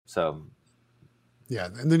So yeah,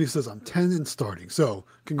 and then he says, I'm 10 and starting. So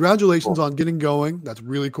congratulations on getting going. That's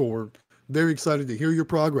really cool. We're very excited to hear your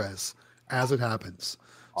progress as it happens.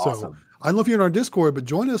 So awesome. I don't know if you're in our Discord, but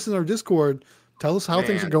join us in our Discord. Tell us how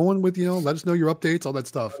things are Man. going with, let us know your updates, all that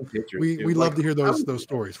stuff. Pictures, We dude. love Like, to hear I those was-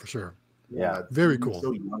 stories for sure. Yeah, Very you're cool.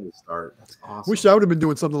 so young to start. That's awesome. Wish I would have been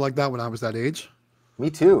doing something like that when I was that age. Me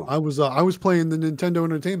too. I was playing the Nintendo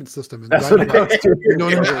Entertainment System and That's what I driving was doing. you know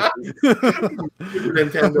what I mean? Super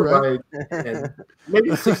Nintendo, Right? and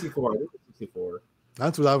maybe 64. I think it's 64.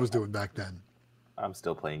 That's what I was doing back then. I'm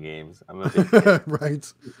still playing games. I'm a big fan.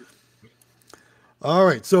 Right. All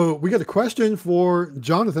right. So we got a question for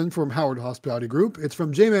Jonathan from Howard Hospitality Group. It's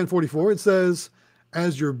from JMan44. It says,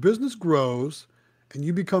 as your business grows and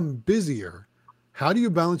you become busier, how do you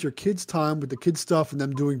balance your kids' time with the kids' stuff and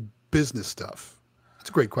them doing business stuff? That's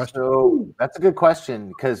a great question. So that's a good question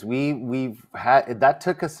because we've had that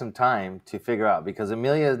took us some time to figure out because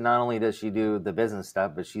Amelia not only does she do the business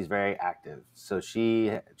stuff, but she's very active. So she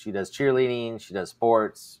does cheerleading, she does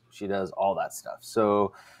sports, she does all that stuff.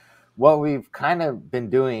 So what we've kind of been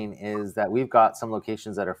doing is that we've got some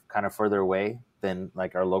locations that are kind of further away than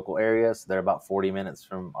like our local areas. So they're about 40 minutes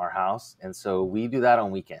from our house. And so we do that on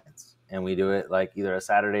weekends and we do it like either a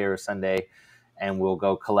Saturday or a Sunday and we'll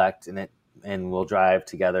go collect and we'll drive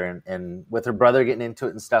together and with her brother getting into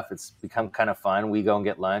it and stuff, it's become kind of fun. We go and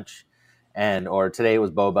get lunch or today it was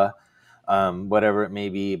boba, whatever it may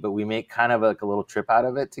be, but we make kind of like a little trip out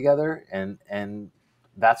of it together. And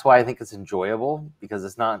that's why I think it's enjoyable because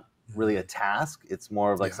it's not really a task. It's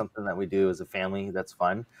more of like something that we do as a family. That's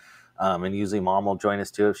fun. And usually mom will join us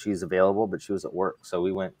too if she's available, but she was at work. So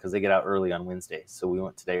we went because they get out early on Wednesday. So we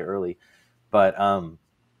went today early, but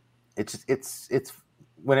it's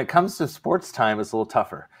when it comes to sports time, it's a little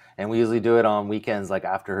tougher. And we usually do it on weekends, like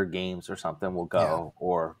after her games or something, we'll go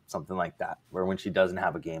or something like that. Or when she doesn't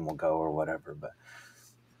have a game, we'll go or whatever. But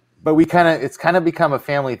it's kind of become a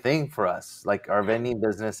family thing for us. Like our vending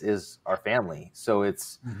business is our family. So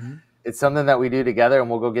it's something that we do together and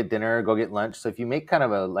we'll go get dinner, go get lunch. So if you make kind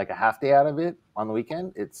of a half day out of it on the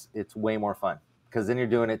weekend, it's way more fun because then you're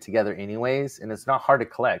doing it together anyways. And it's not hard to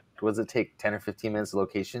collect. What does it take 10 or 15 minutes of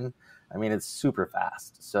location? I mean, it's super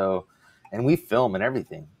fast. So, and we film and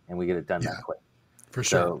everything and we get it done that quick. For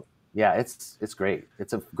sure. So, yeah, it's great.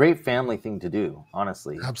 It's a great family thing to do,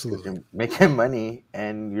 honestly. Absolutely. You're making money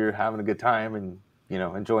and you're having a good time and,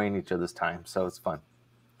 enjoying each other's time. So it's fun.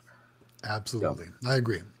 Absolutely. I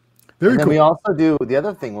agree. Very cool. We also do, the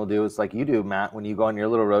other thing we'll do is like you do, Matt, when you go on your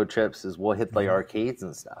little road trips is we'll hit the arcades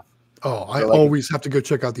and stuff. Oh, I always have to go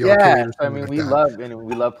check out the arcade. Yeah, I mean, we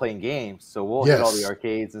love playing games, so we'll hit all the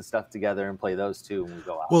arcades and stuff together and play those too when we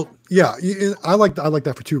go out. Well, yeah, I like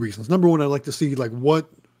that for two reasons. Number one, I like to see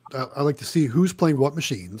I like to see who's playing what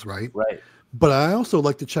machines, right? Right. But I also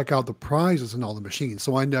like to check out the prizes in all the machines,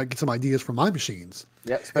 so I get some ideas from my machines.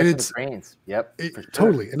 Yeah, especially the trains. Yep, for sure.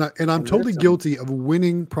 Totally. And I'm totally guilty of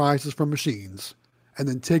winning prizes from machines and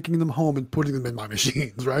then taking them home and putting them in my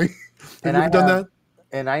machines, right? Have you ever done that?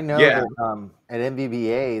 And I know that at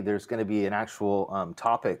MVBA, there's going to be an actual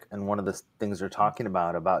topic, and one of the things they're talking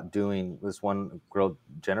about doing this one girl,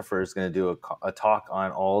 Jennifer, is going to do a talk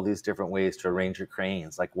on all these different ways to arrange your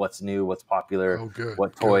cranes, like what's new, what's popular,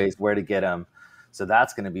 what toys, where to get them. So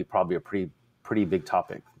that's going to be probably a pretty big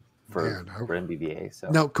topic for MVBA. So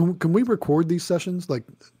now, can we record these sessions? Like,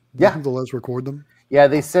 people let us record them. Yeah,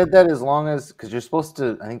 they said that as long as because you're supposed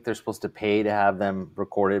to, I think they're supposed to pay to have them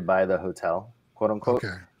recorded by the hotel. Quote unquote.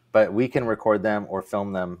 Okay. But we can record them or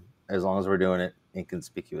film them as long as we're doing it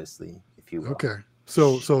inconspicuously, if you will. Okay.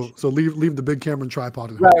 So leave the big camera and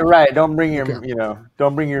tripod at home. Right. Don't bring your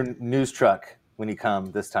don't bring your news truck when you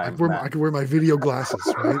come this time. I can wear my video glasses,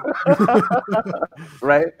 right?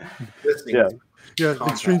 Right. Yeah.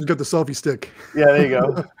 Extreme's got the selfie stick. Yeah, there you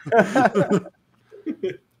go.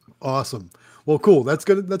 Awesome. Well, cool. That's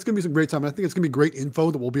gonna be some great time. I think it's gonna be great info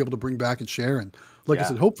that we'll be able to bring back and share. And like I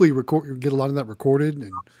said, hopefully get a lot of that recorded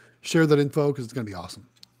and share that info because it's gonna be awesome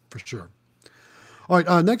for sure. All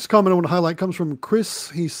right. Next comment I want to highlight comes from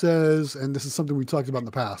Chris. He says, and this is something we talked about in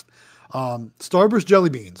the past. Starburst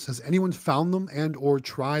jelly beans. Has anyone found them and or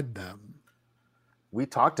tried them? We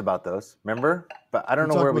talked about those, remember? But I don't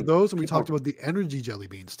know where we those, and we talked about the energy jelly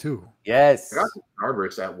beans too. Yes. I got some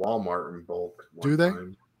Starburst at Walmart in bulk. Do they?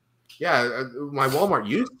 Time. Yeah, my Walmart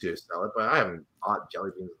used to sell it, but I haven't bought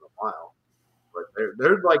jelly beans in a while. But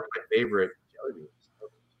they're like my favorite jelly beans.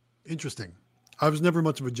 Interesting. I was never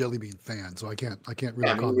much of a jelly bean fan, so I can't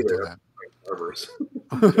really comment on that.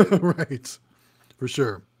 Right, for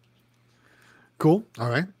sure. Cool. All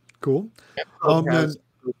right. Cool. Has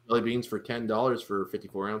jelly beans for $10 for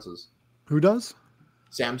 54 ounces. Who does?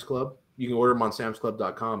 Sam's Club. You can order them on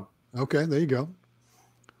samsclub.com. Okay, there you go.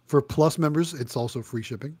 For Plus members, it's also free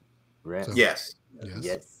shipping. Right. So, Yes.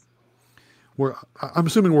 Yes. I'm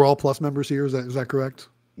assuming we're all Plus members here. Is that correct?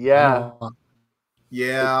 Yeah.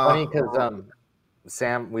 Yeah. It's funny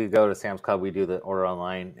because we go to Sam's Club, we do the order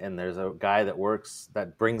online, and there's a guy that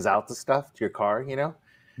brings out the stuff to your car,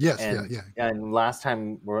 Yes. And, yeah. And last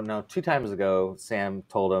time, 2 times ago, Sam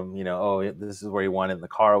told him, this is where he wanted in the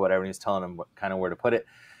car or whatever, and he's telling him where to put it.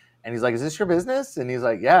 And he's like, "Is this your business?" And he's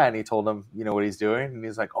like, "Yeah." And he told him, what he's doing. And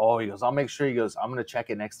he's like, "Oh," he goes, "I'll make sure." He goes, "I'm going to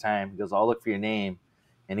check it next time." He goes, "I'll look for your name."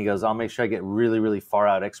 And he goes, "I'll make sure I get really, really far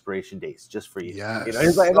out expiration dates just for you." Yes.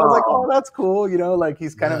 He's like, and I was like, "Oh, that's cool." Like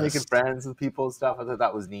he's kind of making friends with people and stuff. I thought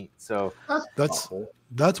that was neat. So that's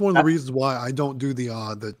one of the reasons why I don't do the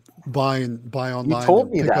buy online. You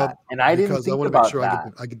told me pick that, up, and I didn't because think I want to about make sure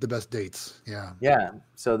that. I get the best dates. Yeah. Yeah.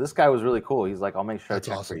 So this guy was really cool. He's like, "I'll make sure That's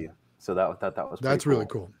I check awesome. for you." So that was That's pretty really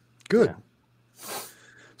cool. Good. Yeah.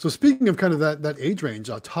 So speaking of kind of that age range,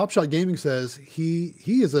 Top Shot Gaming says he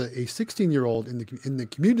is a 16-year-old in the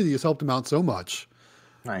community has helped him out so much.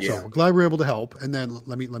 Nice. So we're glad we're able to help. And then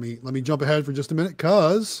let me jump ahead for just a minute,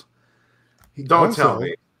 because he Don't tell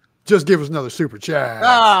me. just give us another super chat.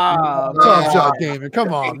 Ah, Top Shot Gaming,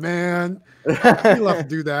 come on, man. You'll have to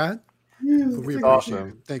do that. But we appreciate awesome.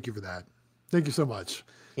 it. Thank you for that. Thank you so much.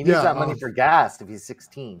 He needs that money for gas if he's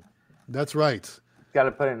 16. That's right. Got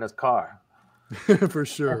to put it in his car. For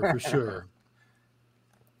sure.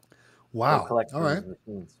 Wow. All right.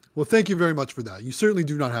 Machines. Well, thank you very much for that. You certainly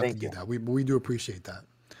do not have to do that. We do appreciate that.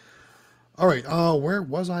 All right. Where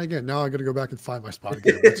was I again? Now I got to go back and find my spot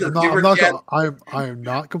again. I am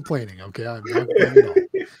not complaining. Okay. I'm not complaining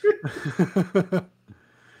at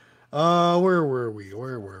all. Where were we?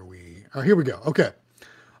 Here we go. Okay.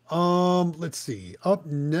 Let's see. Up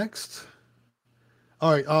next.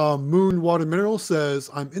 All right. Moon Water Mineral says,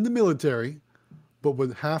 "I'm in the military, but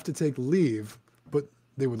would have to take leave, but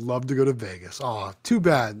they would love to go to Vegas." Oh, too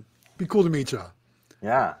bad. Be cool to meet you.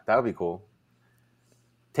 Yeah, that would be cool.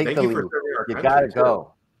 Take the leave. You country, gotta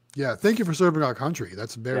go. Yeah, thank you for serving our country.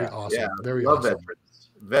 That's very awesome. Yeah, very love awesome.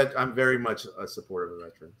 veterans. I'm very much a supporter of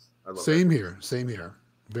veterans. I love Same here.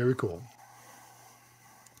 Very cool.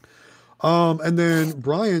 And then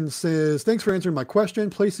Brian says, "Thanks for answering my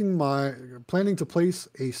question. Planning to place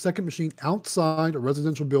a second machine outside a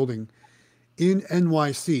residential building in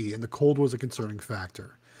NYC, and the cold was a concerning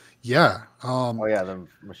factor." Yeah. The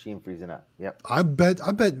machine freezing up. Yep. I bet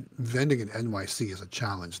vending in NYC is a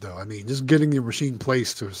challenge, though. I mean, just getting your machine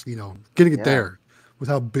placed, to getting it there with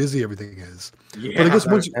how busy everything is. Yeah, but I guess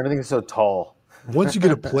everything's so tall. Once you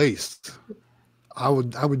get it placed, I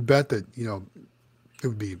would bet that it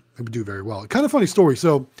would do very well. Kind of funny story.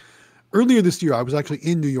 So earlier this year, I was actually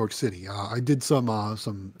in New York City. I did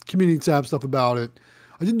some community tab stuff about it.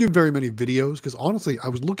 I didn't do very many videos because honestly, I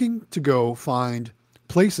was looking to go find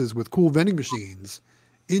places with cool vending machines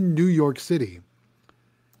in New York City,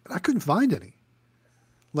 and I couldn't find any.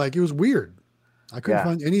 Like, it was weird. I couldn't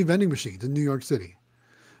find any vending machines in New York City.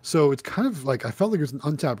 So it's kind of like I felt like it was an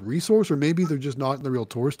untapped resource, or maybe they're just not in the real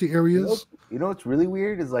touristy areas. You know what's really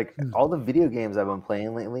weird is like all the video games I've been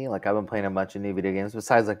playing lately. Like I've been playing a bunch of new video games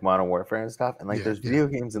besides like Modern Warfare and stuff. And like there's video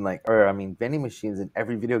games and vending machines in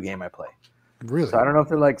every video game I play. Really? So I don't know if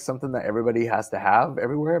they're like something that everybody has to have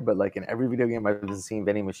everywhere, but like in every video game I've been seeing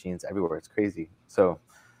vending machines everywhere. It's crazy. So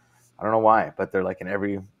I don't know why, but they're like in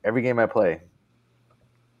every game I play.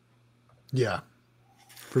 Yeah,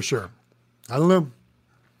 for sure. I don't know.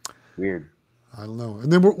 Weird. I don't know.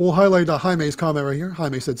 And then we'll highlight Jaime's comment right here.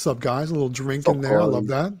 Jaime said, "Sup guys," a little drink in there. I love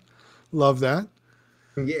that. Love that.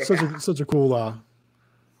 Yeah. Such a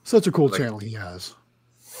cool channel he has.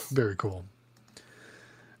 Very cool.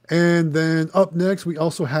 And then up next, we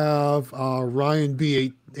also have Ryan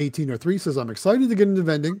B1803 says, "I'm excited to get into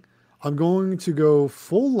vending. I'm going to go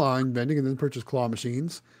full line vending and then purchase claw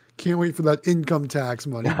machines. Can't wait for that income tax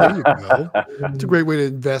money." There you go. It's a great way to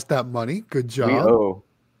invest that money. Good job.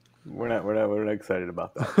 We're not excited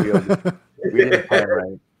about that. We didn't plan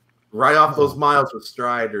right. Right off those miles with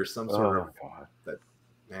Stride or some sort of. That,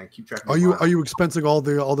 man, keep track. Are you expensing all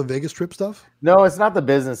the Vegas trip stuff? No, it's not the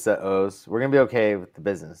business that owes. We're gonna be okay with the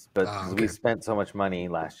business, but we spent so much money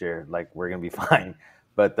last year, like we're gonna be fine.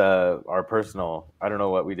 But our personal, I don't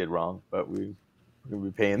know what we did wrong, but we're gonna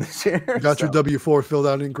be paying this year. You got your W-4 filled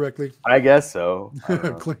out incorrectly? I guess so.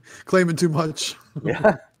 Claiming too much.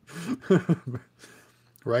 Yeah.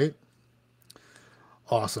 Right?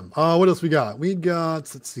 Awesome. What else we got?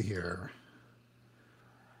 Let's see here.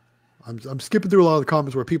 I'm skipping through a lot of the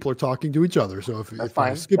comments where people are talking to each other. So if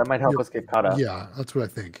fine. I skip, that might help us get caught up. Yeah, that's what I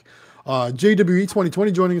think. JWE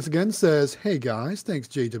 2020 joining us again says, "Hey guys, thanks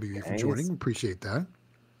JWE for Nice. joining. Appreciate that."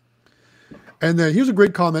 And then here's a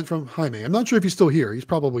great comment from Jaime. I'm not sure if he's still here. He's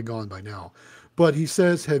probably gone by now. But he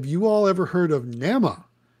says, "Have you all ever heard of NAMA?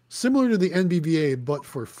 Similar to the NBVA, but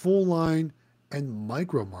for full line and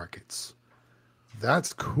micro markets."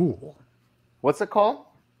 That's cool. What's it called?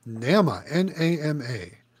 NAMA,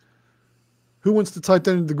 N-A-M-A. Who wants to type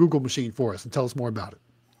that into the Google machine for us and tell us more about it?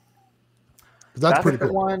 'Cause that's pretty the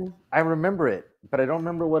cool. one. I remember it, but I don't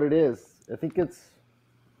remember what it is. I think that's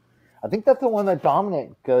the one that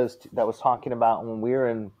Dominic that was talking about when we were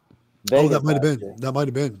in Vegas. Oh, that might have been. That might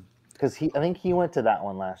have been. Because I think he went to that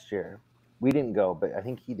one last year. We didn't go, but I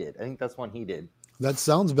think he did. I think that's one he did. That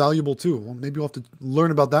sounds valuable too. Well, maybe we'll have to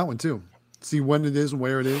learn about that one too. See when it is and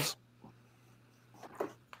where it is.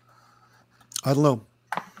 I don't know.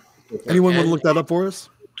 Anyone want to look that up for us?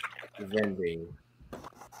 Vending.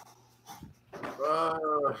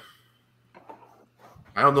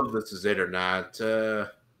 I don't know if this is it or not. They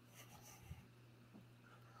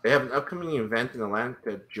have an upcoming event in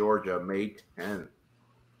Atlanta, Georgia, May 10th.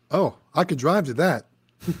 Oh, I could drive to that.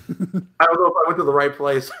 I don't know if I went to the right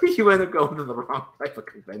place. You end up going to the wrong type of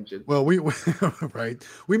convention. Well, right.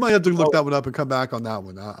 We might have to look that one up and come back on that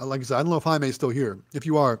one. Like I said, I don't know if Jaime's still here. If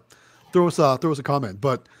you are, throw us a comment.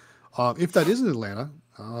 But if that is in Atlanta,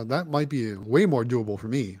 that might be way more doable for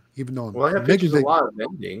me. Even though I have pictures of a lot of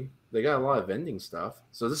vending. They got a lot of vending stuff.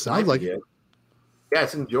 So this sounds like it. Yeah,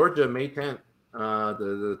 it's in Georgia, May 10th,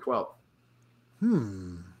 the 12th.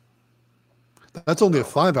 That's only a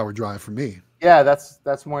 5-hour drive for me. Yeah,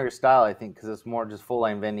 that's more your style, I think, because it's more just full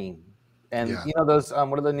line vending. And you know those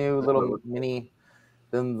what are the new little mini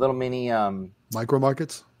micro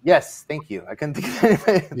markets? Yes, thank you. I couldn't think of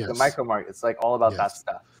it. The micro market. It's like all about that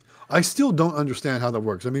stuff. I still don't understand how that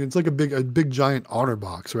works. I mean, it's like a big giant honor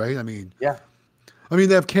box, right? I mean, yeah. I mean,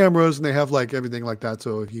 they have cameras and they have like everything like that.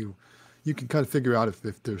 So if you can kind of figure out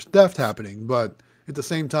if there's theft happening, but at the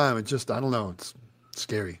same time, it's just, I don't know, it's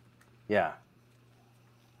scary. Yeah.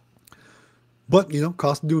 But,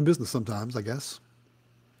 cost of doing business sometimes, I guess.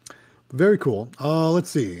 Very cool. Let's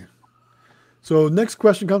see. So next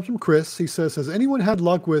question comes from Chris. He says, has anyone had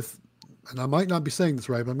luck with, and I might not be saying this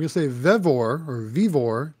right, but I'm going to say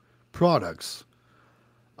Vivor products?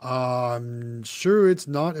 I'm sure it's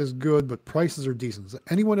not as good, but prices are decent. Has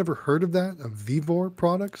anyone ever heard of that? Of Vivor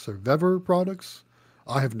products or Vevor products?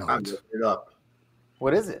 I have not. I'm looking it up.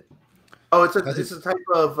 What is it? Oh, it's a type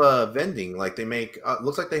of vending. Like they make,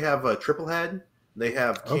 looks like they have a triple head. They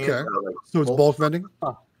have so it's bulk vending.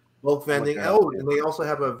 Bulk vending. Oh, and they also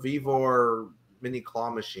have a Vivor mini claw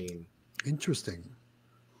machine. Interesting.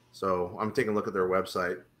 So I'm taking a look at their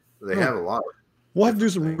website. They have a lot. We'll have to do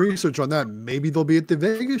some research on that. Maybe they'll be at the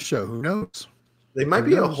Vegas show. Who knows? They might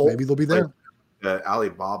be a whole. Maybe they'll be there. Like,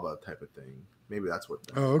 Alibaba type of thing. Maybe that's what.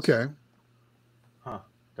 Oh, okay. Huh.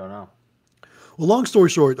 Don't know. Well, long story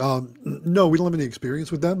short, no, we don't have any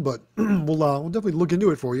experience with them, but we'll definitely look into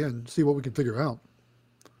it for you and see what we can figure out.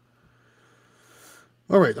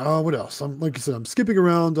 All right. What else? Like I said, I'm skipping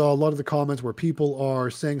around a lot of the comments where people are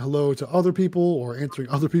saying hello to other people or answering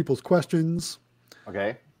other people's questions.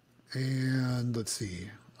 Okay. And let's see.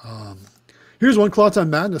 Here's one. Cloudtime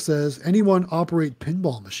Madness says, anyone operate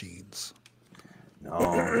pinball machines?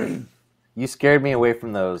 No. You scared me away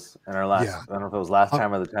from those in our last. I don't know if it was last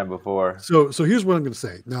time or the time before. So here's what I'm going to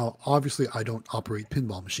say. Now, obviously, I don't operate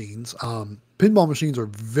pinball machines. Pinball machines are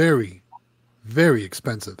very, very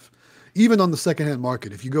expensive, even on the secondhand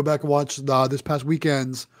market. If you go back and watch this past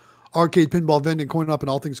weekend's arcade pinball vending coin up and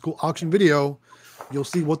all things cool auction video, you'll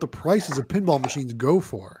see what the prices of pinball machines go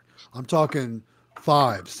for. I'm talking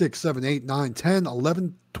 $5,000, $6,000, $7,000, $8,000, $9,000,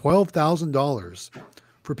 $10,000, $11,000, $12,000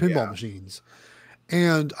 for pinball machines.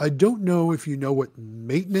 And I don't know if you know what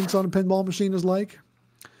maintenance on a pinball machine is like.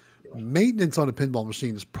 Maintenance on a pinball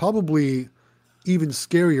machine is probably even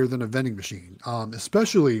scarier than a vending machine,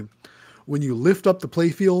 especially when you lift up the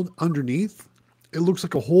playfield underneath. It looks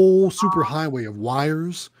like a whole super highway of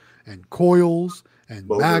wires and coils and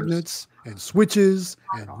magnets and switches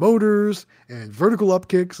and motors and vertical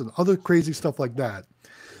upkicks and other crazy stuff like that.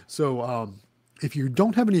 So if you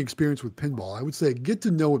don't have any experience with pinball, I would say get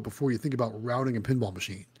to know it before you think about routing a pinball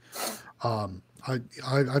machine.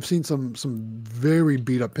 I've seen some very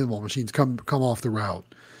beat up pinball machines come off the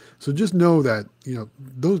route. So just know that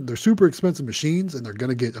they're super expensive machines and they're going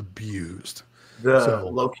to get abused. The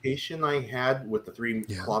location I had with the 3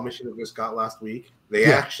 claw machine that we just got last week, they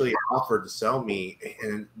actually offered to sell me,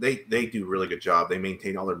 and they do a really good job. They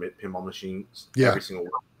maintain all their pinball machines every single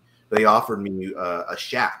one. They offered me a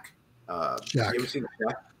shack. You ever seen a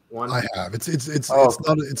shack? one? I have.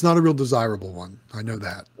 It's not a real desirable one. I know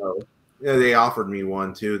that. Oh. Yeah, they offered me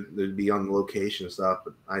one too. They'd be on the location and stuff,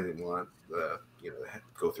 but I didn't want the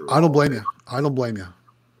go through. I don't blame you. I don't blame you.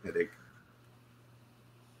 Headache.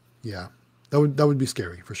 Yeah, that would be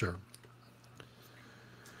scary for sure.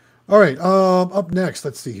 All right. Up next,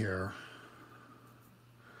 let's see here.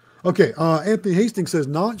 Okay. Anthony Hastings says,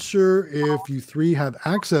 not sure if you three have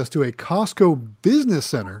access to a Costco business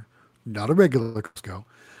center, not a regular Costco.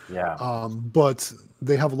 Yeah. But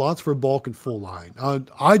they have lots for bulk and full line.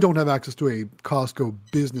 I don't have access to a Costco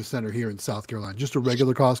business center here in South Carolina, just a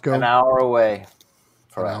regular Costco. An hour away.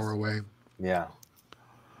 An hour away. Yeah.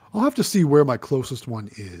 I'll have to see where my closest one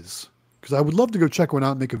is, because I would love to go check one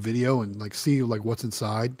out and make a video and like see like what's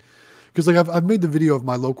inside. Because like I've made the video of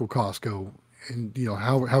my local Costco and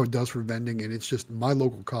how it does for vending, and it's just my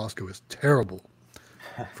local Costco is terrible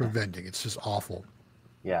for vending. It's just awful.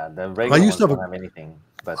 Yeah, the regular ones don't have anything.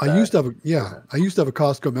 But I used to have a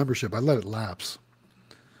Costco membership. I let it lapse.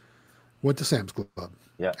 Went to Sam's Club.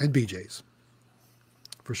 Yeah. And BJ's.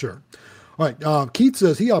 For sure. All right. Keith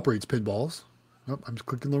says he operates pinballs. Oh, I'm just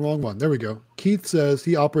clicking the wrong one. There we go. Keith says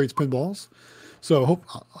he operates pinballs. So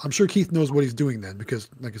I'm sure Keith knows what he's doing then, because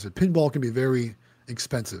like I said, pinball can be very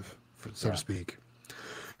expensive, so to speak.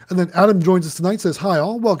 And then Adam joins us tonight, says, hi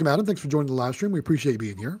all. Welcome, Adam. Thanks for joining the live stream. We appreciate you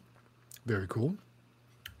being here. Very cool.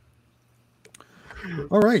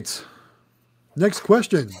 All right. Next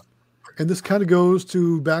question. And this kind of goes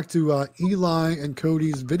back to Eli and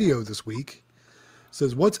Cody's video this week. It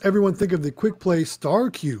says, what's everyone think of the quick play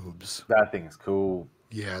star cubes? That thing is cool.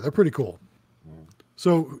 Yeah, they're pretty cool.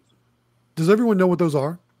 So does everyone know what those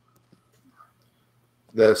are?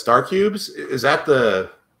 The star cubes? Is that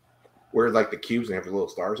where like the cubes and have the little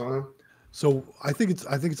stars on them? So I think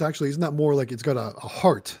it's actually, isn't that more like it's got a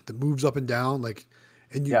heart that moves up and down, like,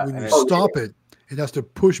 and when you stop it, it has to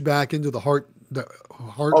push back into the heart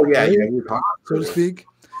hole, so to speak.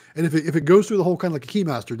 And if it goes through the hole, kind of like a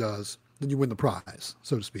Keymaster does, then you win the prize,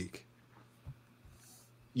 so to speak.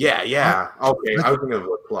 Yeah. Okay, I was thinking of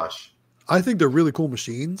a plush. I think they're really cool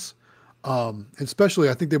machines. And especially,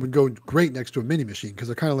 I think they would go great next to a mini machine because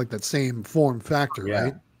they're kind of like that same form factor,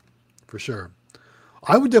 right? For sure.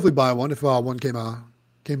 I would definitely buy one if one came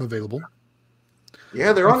available.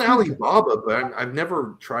 Yeah, they're on Alibaba, but I've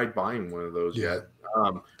never tried buying one of those yet.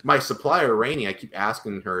 My supplier, Rainey, I keep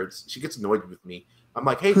asking her. she gets annoyed with me. I'm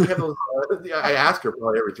like, hey, do you have those? I ask her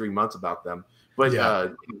probably every 3 months about them. But yeah.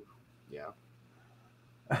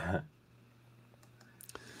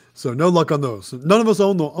 So no luck on those. None of us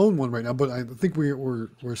own one right now, but I think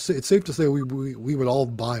it's safe to say we would all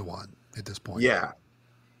buy one at this point. Yeah.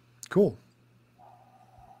 Cool.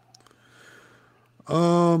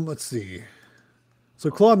 Let's see. So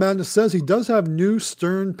Claude Madness says he does have new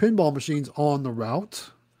Stern pinball machines on the route.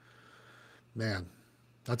 Man,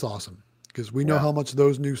 that's awesome, because we know how much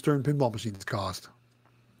those new Stern pinball machines cost.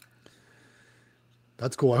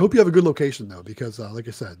 That's cool. I hope you have a good location, though, because like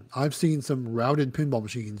I said, I've seen some routed pinball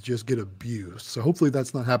machines just get abused. So hopefully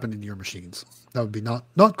that's not happening in your machines. That would be not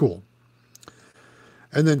cool.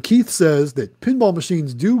 And then Keith says that pinball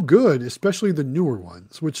machines do good, especially the newer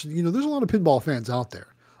ones, which, there's a lot of pinball fans out there.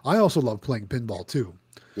 I also love playing pinball, too.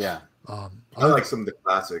 Yeah. I like some of the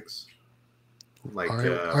classics. Like, all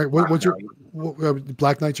right. What's your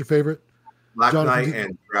Black Knight's your favorite? Black Knight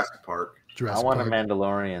and Jurassic Park. I want a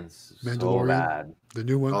Mandalorians so bad. The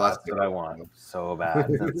new one? Oh, that's what I want so bad.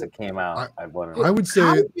 Since it came out, I wanted it. I would say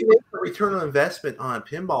how would you make a return on investment on a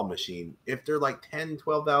pinball machine if they're like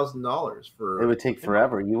 $10,000-$12,000 for? It would take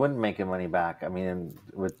forever. You wouldn't make your money back. I mean,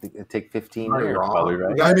 it'd take 15 years, probably,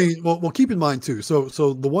 right? I mean, well, keep in mind too. So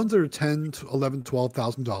the ones that are $10,000 to $11,000,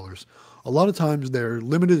 $12,000, a lot of times they're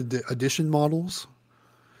limited edition models.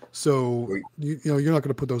 So you're not going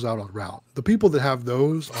to put those out on route. The people that have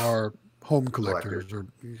those are home collectors or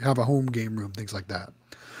have a home game room, things like that.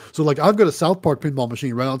 So like I've got a South Park pinball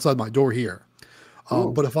machine right outside my door here.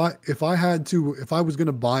 But if I was going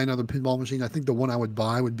to buy another pinball machine, I think the one I would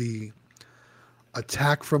buy would be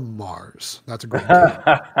Attack from Mars. That's a great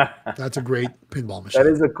that's a great pinball machine. That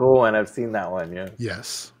is a cool one. I've seen that one. Yeah.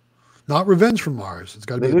 Yes. Not Revenge from Mars. It's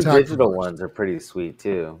got to be Attack. The digital from Mars. ones are pretty sweet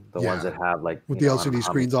too. The ones that have like with the LCD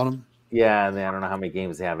screens on them. Yeah, and I don't know how many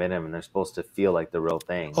games they have in them, and they're supposed to feel like the real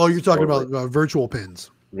thing. Oh, you're talking about virtual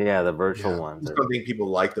pins. Yeah, the virtual ones. I don't think people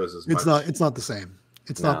like those as much. It's not the same.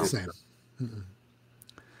 It's not the same.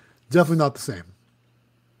 Definitely not the same.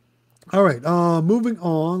 All right, moving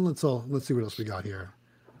on. Let's see what else we got here.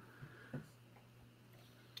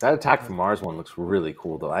 That Attack from Mars one looks really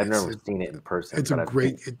cool, though. I've never seen it in person. It's a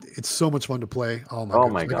great. It's so much fun to play. Oh my! Oh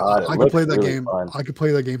my god! I could play that game. I could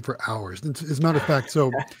play that game for hours. As a matter of fact,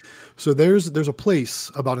 so there's a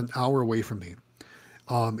place about an hour away from me.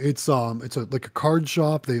 It's like a card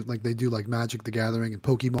shop. They do like Magic the Gathering and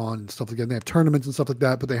Pokemon and stuff like that. They have tournaments and stuff like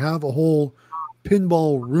that, but they have a whole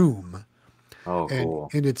pinball room. Oh, cool!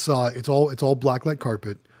 And it's all blacklight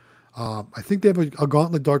carpet. I think they have a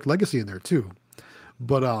Gauntlet Dark Legacy in there too,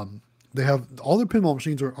 but they have all their pinball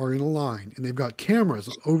machines are in a line, and they've got cameras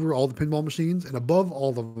over all the pinball machines, and above all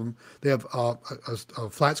of them they have a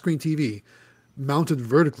flat screen TV mounted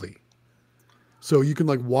vertically, so you can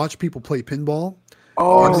like watch people play pinball.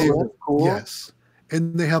 Oh, that's cool. Yes,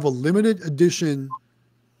 and they have a limited edition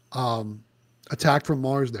Attack from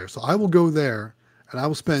Mars there. So I will go there and I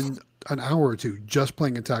will spend an hour or two just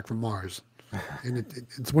playing Attack from Mars. And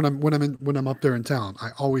it's when I'm up there in town, I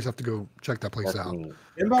always have to go check that place out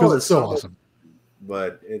because it's so awesome.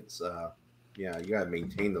 But it's you gotta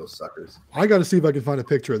maintain those suckers. I got to see if I can find a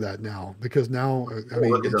picture of that now, because now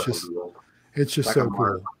it's just so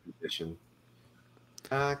cool.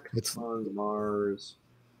 Attack on Mars.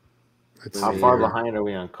 How far behind are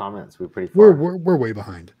we on comments? We're pretty far. We're way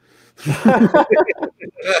behind. We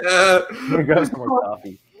grab some more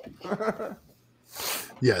coffee.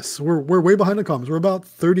 Yes, we're way behind the comments. We're about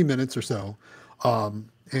 30 minutes or so, and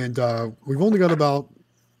we've only got about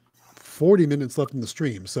 40 minutes left in the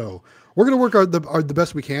stream. So we're going to work the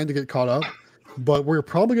best we can to get caught up, but we're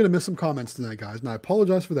probably going to miss some comments tonight, guys. And I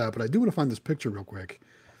apologize for that, but I do want to find this picture real quick.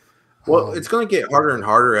 Well, it's going to get harder and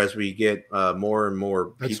harder as we get more and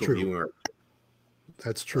more people viewing.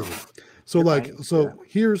 That's true. So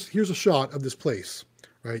here's a shot of this place,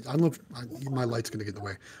 right? I don't know if my light's going to get in the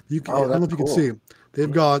way. I don't know if you can see. They've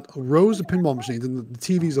got rows of pinball machines, and the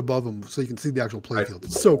TV's above them, so you can see the actual playfield.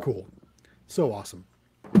 It's so cool, so awesome.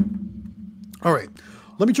 All right,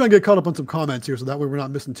 let me try and get caught up on some comments here, so that way we're not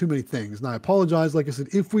missing too many things. And I apologize, like I said,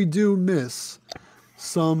 if we do miss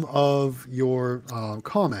some of your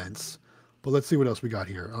comments, but let's see what else we got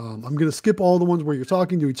here. I'm going to skip all the ones where you're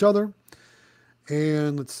talking to each other,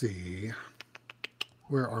 and let's see,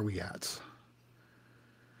 where are we at?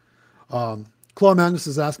 Claw Madness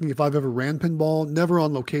is asking if I've ever ran pinball. Never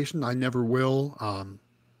on location. I never will.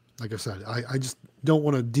 Like I said, I just don't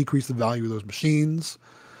want to decrease the value of those machines.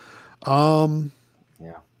 Yeah.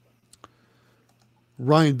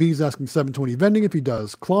 Ryan B is asking 720 Vending if he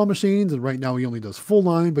does claw machines, and right now he only does full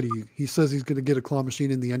line, but he says he's going to get a claw machine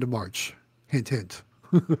in the end of March. Hint, hint.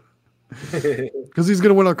 Because he's going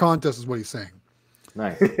to win our contest is what he's saying.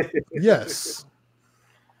 Nice. Yes.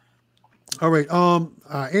 All right.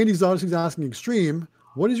 Andy's Odyssey's asking Extreme,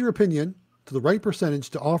 what is your opinion to the right percentage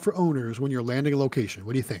to offer owners when you're landing a location?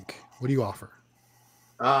 What do you think? What do you offer?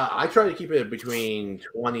 I try to keep it between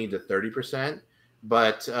 20 to 30%,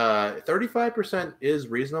 but 35% is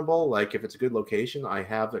reasonable. Like if it's a good location, I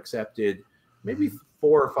have accepted maybe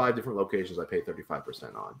 4 or 5 different locations I pay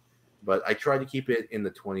 35% on, but I try to keep it in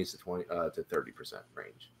the 20s to 30%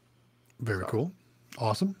 range. Very cool.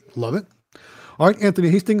 Awesome. Love it. All right, Anthony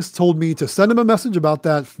Hastings told me to send him a message about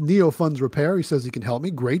that Neo Funds repair. He says he can help me.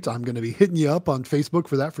 Great. I'm going to be hitting you up on Facebook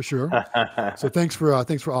for that for sure. So thanks for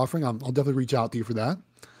offering. I'll definitely reach out to you for that.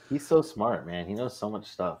 He's so smart, man. He knows so much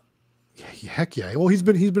stuff. Yeah, heck yeah. Well, he's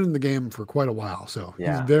been in the game for quite a while, so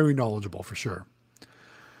he's very knowledgeable for sure.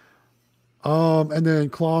 And then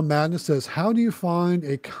Claw Madness says, how do you find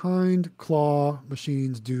a kind claw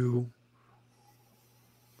machines do?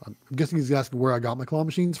 I'm guessing he's asking where I got my claw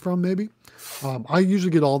machines from, maybe. I usually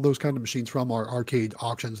get all those kind of machines from our arcade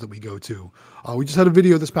auctions that we go to. We just had a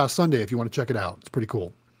video this past Sunday if you want to check it out. It's pretty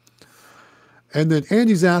cool. And then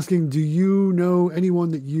Andy's asking, do you know anyone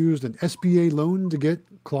that used an SBA loan to get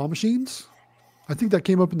claw machines? I think that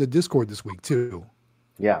came up in the Discord this week, too.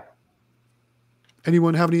 Yeah.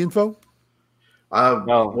 Anyone have any info?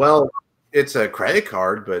 No. Well, it's a credit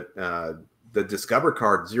card, but the Discover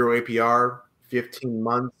card, 0 APR, 15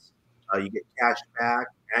 months, you get cash back,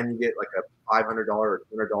 and you get like a $500 or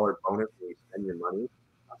 $200 bonus when you spend your money.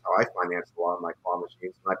 That's how I financed a lot of my claw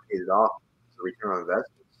machines, and I paid it off. So return on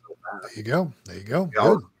investment is so fast. There you go.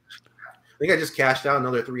 Good. I think I just cashed out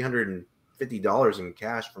another $350 in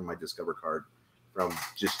cash from my Discover card from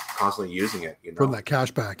just constantly using it. You know, from that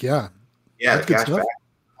cash back, yeah. Yeah, the cash back.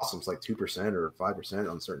 Awesome. It's like 2% or 5%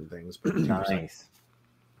 on certain things. But nice.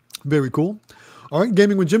 Very cool. All right,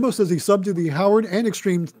 Gaming with Jimbo says he subbed to the Howard and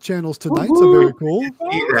Extreme channels tonight, so very cool.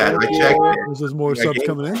 I checked it. There's more subs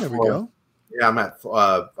coming in. There we go. Yeah,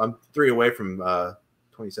 I'm 3 away from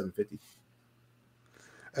 2750.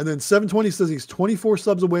 And then 720 says he's 24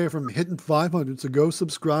 subs away from hitting 500, so go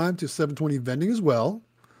subscribe to 720 Vending as well.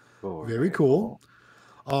 Cool, Very cool.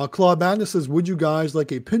 Claude Madness says, would you guys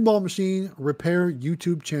like a pinball machine repair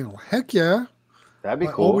YouTube channel? Heck yeah. That'd be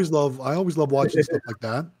I cool. always love watching stuff like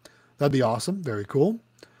that. That'd be awesome. Very cool.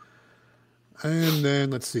 And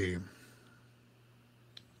then let's see.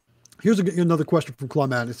 Here's another question from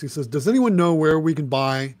Claude Madness. He says, does anyone know where we can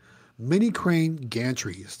buy mini crane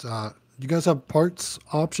gantries? Do you guys have parts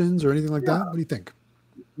options or anything like that? What do you think?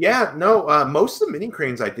 Yeah, no, most of the mini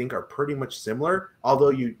cranes I think are pretty much similar. Although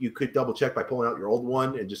you could double check by pulling out your old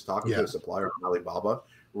one and just talking to a supplier on Alibaba.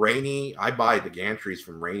 Rainy, I buy the gantries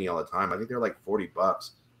from Rainy all the time. I think they're like $40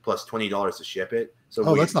 plus $20 to ship it.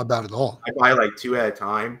 So that's not bad at all. I buy like 2 at a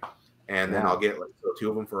time, and then I'll get like 2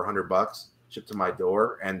 of them for $100 shipped to my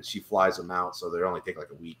door, and she flies them out, so they only take like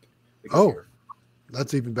a week.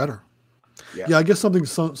 That's even better. Yeah, I guess something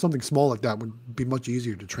small like that would be much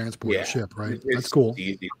easier to transport and ship, right? That's cool. It's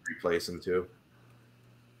easy to replace them too.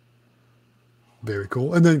 Very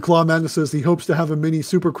cool. And then Claw Madness says he hopes to have a mini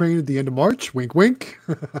super crane at the end of March. Wink, wink.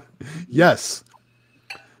 Yes.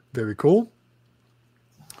 Very cool.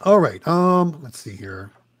 All right. Let's see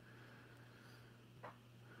here.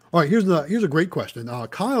 All right, here's a great question.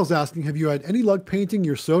 Kyle's asking, have you had any luck painting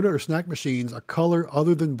your soda or snack machines a color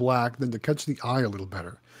other than black than to catch the eye a little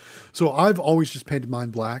better? So I've always just painted mine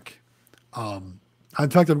black. In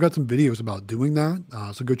fact, I've got some videos about doing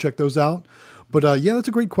that. So go check those out. But yeah, that's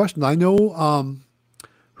a great question. I know,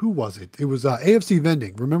 who was it? It was AFC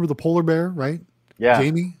Vending. Remember the polar bear, right? Yeah.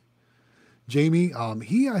 Jamie.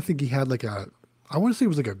 I think he had like I want to say it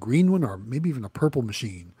was like a green one or maybe even a purple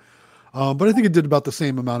machine. But I think it did about the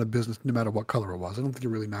same amount of business no matter what color it was. I don't think it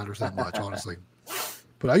really matters that much, honestly.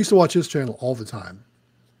 But I used to watch his channel all the time.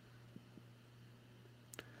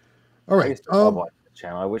 All right. I used to watch the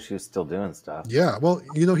channel. I wish he was still doing stuff. Yeah. Well,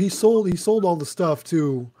 he sold all the stuff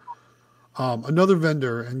to another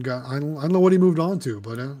vendor and I don't know what he moved on to,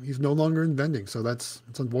 but he's no longer in vending. So it's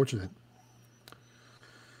unfortunate.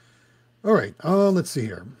 All right. Let's see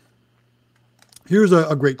here. Here's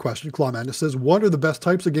a great question. Clawman says, what are the best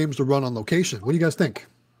types of games to run on location? What do you guys think?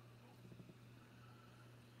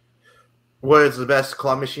 What is the best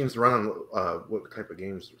claw machines to run on? What type of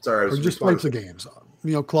games? Sorry, or just types of games.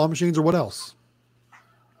 Claw machines or what else?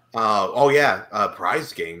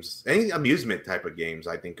 Prize games. Any amusement type of games,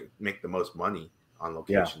 I think, make the most money on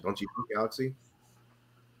location. Yeah. Don't you think, Galaxy?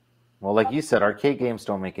 Well, like you said, arcade games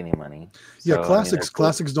don't make any money. So, yeah,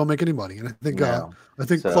 classics don't make any money, and I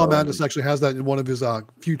think Claw Madness actually has that in one of his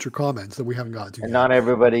future comments that we haven't gotten to. And yet. Not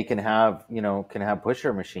everybody can have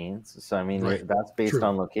pusher machines. So I mean, that's based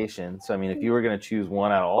on location. So I mean, if you were going to choose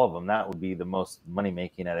one out of all of them, that would be the most money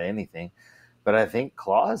making out of anything. But I think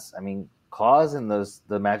claws and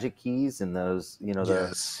the magic keys and those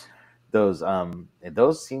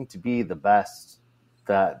those seem to be the best.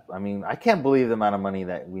 I can't believe the amount of money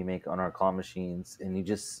that we make on our claw machines, and you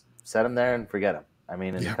just set them there and forget them. I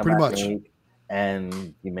mean, and come back in a week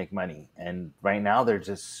and you make money. And right now they're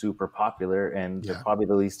just super popular, and they're probably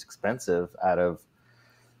the least expensive out of,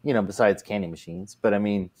 besides candy machines. But I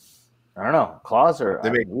mean, I don't know. Claws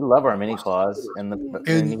we love our mini claws,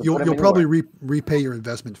 and you'll probably repay your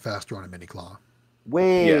investment faster on a mini claw.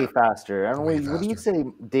 Way faster. I don't know. What do you say,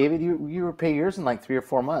 David? You repay yours in like 3 or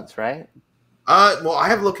 4 months, right? Well, I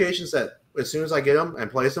have locations that as soon as I get them and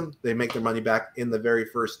place them, they make their money back in the very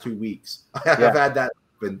first 2 weeks. I've had that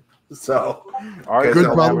happen. So,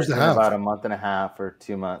 good problems to have. About a month and a half or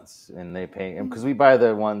 2 months, and they pay because we buy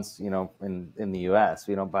the ones in the U.S.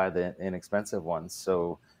 We don't buy the inexpensive ones,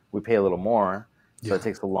 so we pay a little more. So it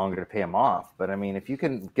takes a little longer to pay them off. But I mean, if you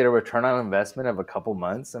can get a return on investment of a couple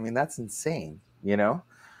months, I mean that's insane.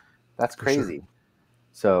 That's crazy. Sure.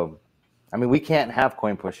 So. I mean, we can't have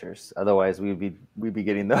coin pushers. Otherwise, we'd be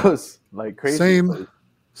getting those like crazy.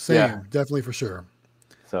 Same, definitely for sure.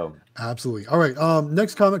 So absolutely. All right.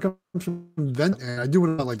 Next comment comes from Vent, and I do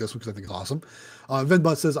want to like this one because I think it's awesome.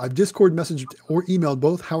 Ventbot says, I've Discord messaged or emailed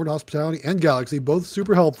both Howard Hospitality and Galaxy, both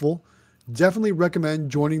super helpful. Definitely recommend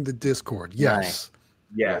joining the Discord. Yes.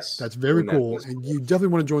 Yes. That's very cool. And you definitely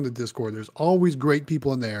want to join the Discord. There's always great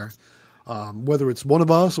people in there. Whether it's one of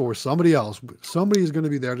us or somebody else, somebody is going to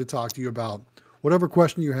be there to talk to you about whatever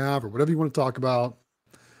question you have or whatever you want to talk about.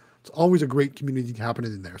 It's always a great community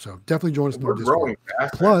happening in there. So definitely join us in our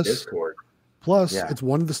Discord. Plus, it's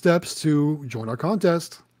one of the steps to join our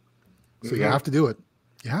contest. So you have to do it.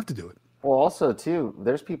 Well, also, too,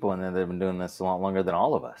 there's people in there that have been doing this a lot longer than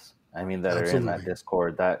all of us. I mean, that are in that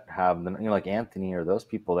Discord that have, like Anthony or those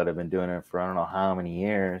people that have been doing it for I don't know how many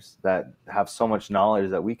years that have so much knowledge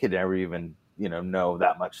that we could never even, know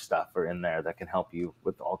that much stuff are in there that can help you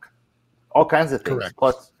with all all kinds of things. Correct.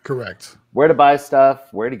 Plus, Correct. where to buy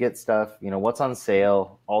stuff, where to get stuff, what's on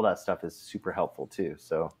sale, all that stuff is super helpful too.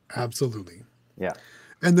 So absolutely. Yeah.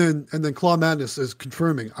 And then Claw Madness is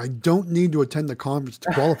confirming, I don't need to attend the conference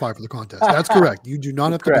to qualify for the contest. That's correct. You do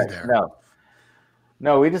not have to be there.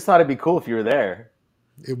 No, we just thought it'd be cool if you were there.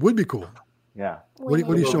 It would be cool. Yeah. What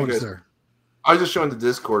are you showing us there? I was just showing the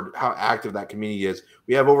Discord how active that community is.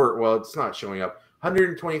 We have it's not showing up,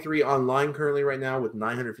 123 online currently right now with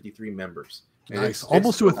 953 members. Nice.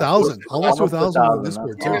 Almost to 1,000. Almost to 1,000 on the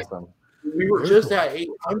Discord too. Awesome. We were just at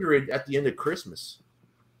 800 at the end of Christmas.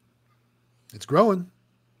 It's growing.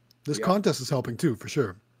 This contest is helping too, for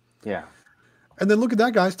sure. Yeah. And then look at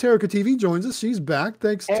that, guys. Terica TV joins us. She's back.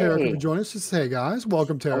 Thanks, Terica, for joining us. She says, hey, guys.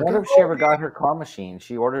 Welcome, Terica. I wonder if she ever got her claw machine.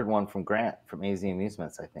 She ordered one from Grant from AZ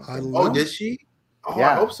Amusements, I think. Did she? Oh,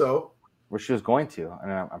 yeah. I hope so. Where she was going to,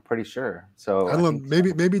 and I'm pretty sure. So I don't know.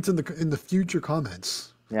 Maybe it's in the future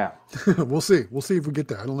comments. Yeah. We'll see. We'll see if we get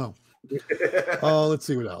there. I don't know. Let's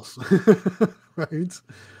see what else. Right.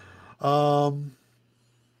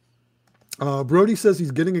 Brody says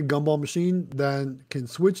he's getting a gumball machine, then can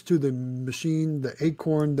switch to the machine, the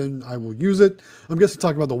Acorn, then I will use it. I'm guessing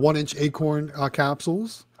talking about the 1-inch Acorn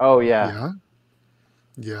capsules. Oh, yeah.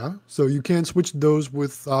 Yeah. So you can switch those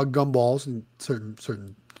with gumballs and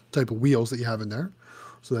certain type of wheels that you have in there.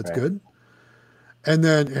 So that's good. And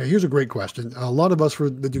then here's a great question. A lot of us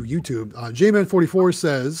that do YouTube, JMan44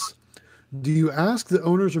 says, do you ask the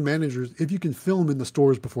owners or managers if you can film in the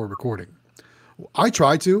stores before recording? I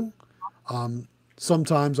try to.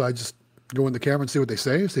 Sometimes I just go in the camera and see what they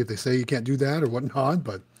say if they say you can't do that or whatnot.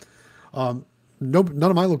 But none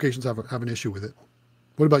of my locations have an issue with it.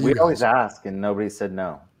 What about you guys? We always ask, and nobody said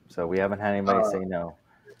no. So we haven't had anybody say no.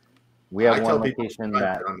 We have one location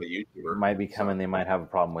that might be coming. They might have a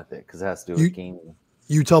problem with it because it has to do with gaming.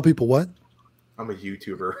 You tell people what? I'm a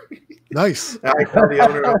YouTuber. Nice. I tell the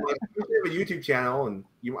owner, I'm like, we have a YouTube channel, and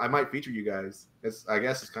I might feature you guys. I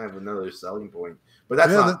guess it's kind of another selling point, but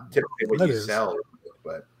that's not typically what you sell.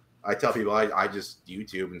 But I tell people I just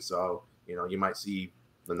YouTube, and so you might see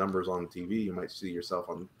the numbers on TV. You might see yourself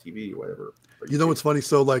on TV or whatever. You know what's funny?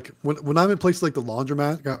 So like when I'm in places like the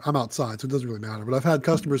laundromat, I'm outside, so it doesn't really matter. But I've had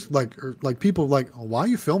customers like people like, oh, why are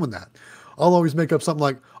you filming that? I'll always make up something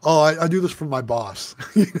like, oh, I do this for my boss.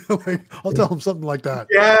 I'll tell them something like that.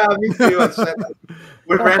 Yeah, me too.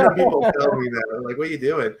 When random people tell me that, I'm like, what are you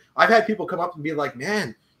doing? I've had people come up and be like,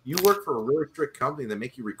 man, you work for a really strict company that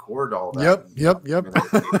make you record all that. Yep.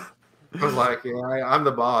 I was like, yeah, I'm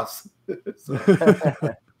the boss. And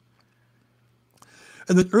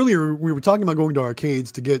then earlier we were talking about going to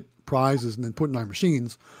arcades to get prizes and then putting our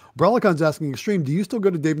machines. Brawlicon's asking Extreme, do you still go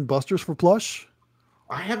to Dave & Buster's for plush?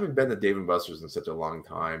 I haven't been to Dave & Buster's in such a long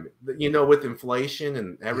time. With inflation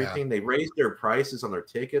and everything, they raised their prices on their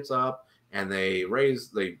tickets up, and they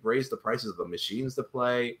raised the prices of the machines to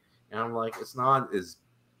play. And I'm like, it's not as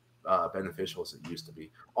beneficial as it used to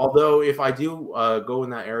be. Although if I do go in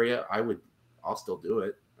that area, I'll still do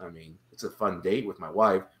it. I mean, it's a fun date with my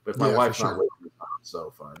wife, but if my wife's not with me, it's not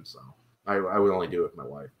so fun. So I would only do it with my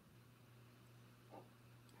wife.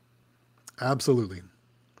 Absolutely.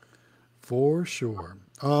 For sure.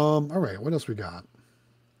 All right. What else we got?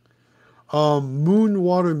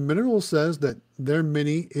 Moonwater Mineral says that their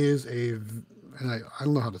mini is and I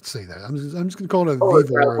don't know how to say that. I'm just going to call it a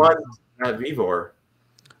Vivor. Vivor.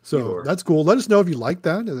 So that's cool. Let us know if you like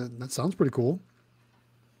that. That sounds pretty cool.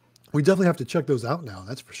 We definitely have to check those out now.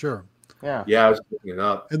 That's for sure. Yeah, I was picking it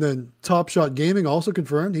up. And then Top Shot Gaming also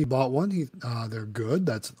confirmed he bought one. They're good.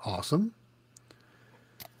 That's awesome.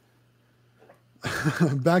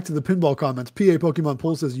 Back to the pinball comments. PA Pokemon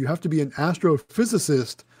Pool says you have to be an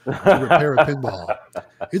astrophysicist to repair a pinball.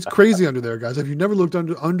 It's crazy under there, guys. If you've never looked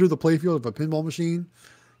under the playfield of a pinball machine,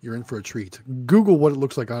 you're in for a treat. Google what it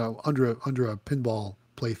looks like under a pinball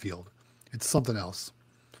playfield. It's something else.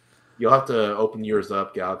 You'll have to open yours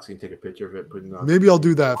up, Galaxy, and take a picture of it. Put it on. Maybe I'll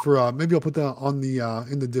do that maybe I'll put that on the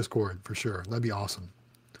in the Discord for sure. That'd be awesome.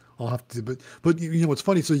 I'll have to, but what's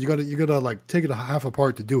funny? So you gotta like take it half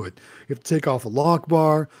apart to do it. You have to take off a lock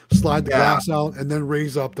bar, slide the glass out, and then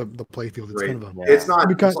raise up the playfield. It's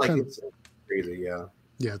kind of it's crazy. Yeah.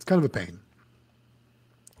 Yeah, it's kind of a pain.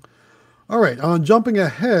 All right, jumping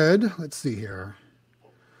ahead. Let's see here.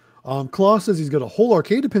 Claw says he's got a whole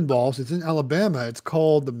arcade of pinballs. It's in Alabama. It's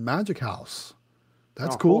called the Magic House.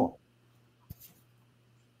 That's cool.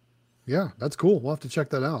 Yeah, that's cool. We'll have to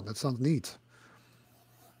check that out. That sounds neat.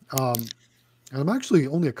 And I'm actually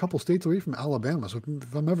only a couple states away from Alabama, so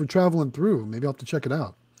if I'm ever traveling through, maybe I'll have to check it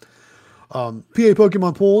out. PA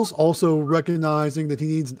Pokemon Pools also recognizing that he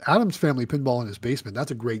needs an Addams Family pinball in his basement.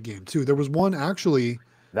 That's a great game too. There was one actually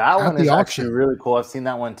That at one the is auction. actually really cool. I've seen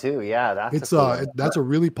that one too. Yeah, that's a cool one. That's a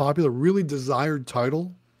really popular, really desired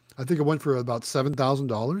title. I think it went for about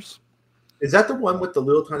 $7,000. Is that the one with the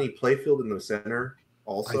little tiny playfield in the center?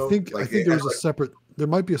 I Also, think like there was a separate. There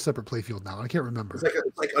might be a separate playfield now. I can't remember.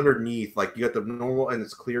 it's like underneath, like you got the normal and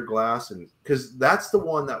it's clear glass, and because that's the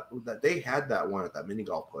one that they had that one at that mini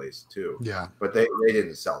golf place too. Yeah, but they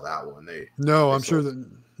didn't sell that one. I'm sure that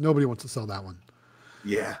nobody wants to sell that one.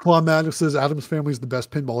 Yeah. Claw Magic says Adam's Family is the best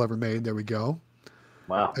pinball ever made. There we go.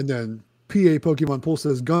 Wow. And then PA Pokemon Pool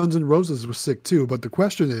says Guns N' Roses was sick too. But the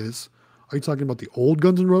question is, are you talking about the old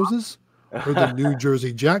Guns N' Roses or the New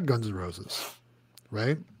Jersey Jack Guns N' Roses?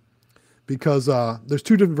 Right? Because there's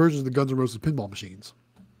two different versions of the Guns N' Roses pinball machines.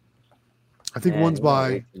 I think one's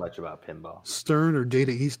by too much about pinball. Stern or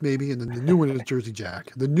Data East maybe, and then the new one is Jersey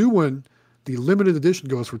Jack. The new one, the limited edition,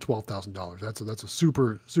 goes for $12,000. That's a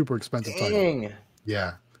super expensive title.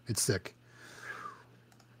 Yeah, it's sick.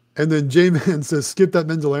 And then J-Man says, skip that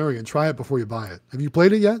Mandalorian. Try it before you buy it. Have you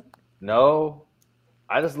played it yet? No.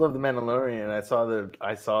 I just love the Mandalorian. I saw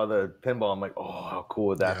the pinball. I'm like, oh, how cool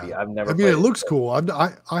would that be? I've never. I mean, it looks cool.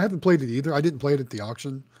 I haven't played it either. I didn't play it at the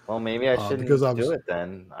auction. Well, maybe I shouldn't do it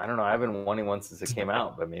then. I don't know. I haven't won one since it came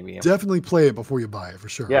out, but maybe definitely play it before you buy it for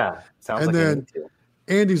sure. Yeah, sounds like I need to.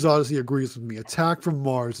 Andy's Odyssey agrees with me. Attack from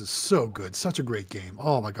Mars is so good. Such a great game.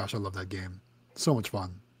 Oh my gosh, I love that game. So much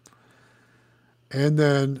fun. And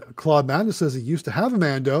then Claude Madness says he used to have a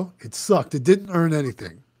Mando. It sucked. It didn't earn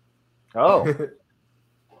anything. Oh.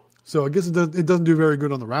 So I guess it doesn't do very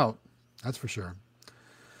good on the route. That's for sure.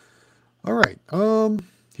 All right.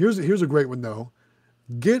 Here's a great one though.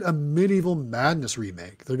 Get a Medieval Madness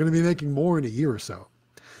remake. They're going to be making more in a year or so.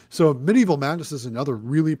 So Medieval Madness is another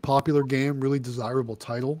really popular game, really desirable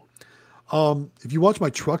title. If you watch my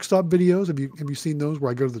truck stop videos, have you seen those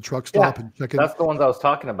where I go to the truck stop and check it? That's the ones I was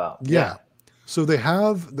talking about. Yeah. So they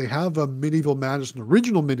have a Medieval Madness, an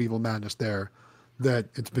original Medieval Madness there that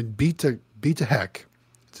it's been beat to heck.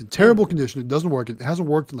 It's in terrible condition. It doesn't work. It hasn't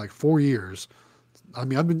worked in like 4 years. I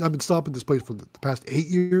mean, I've been stopping this place for the past 8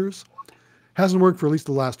 years. Hasn't worked for at least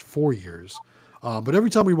the last 4 years. But every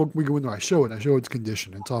time we go in there, I show its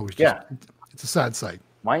condition. It's always just, it's a sad sight.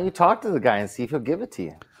 Why don't you talk to the guy and see if he'll give it to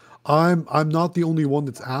you? I'm not the only one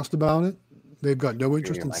that's asked about it. They've got no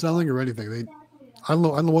interest in selling or anything. I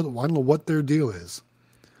don't know what their deal is.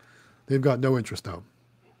 They've got no interest though.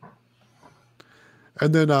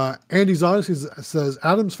 And then Andy's Odyssey says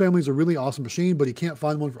Adam's Family is a really awesome machine, but he can't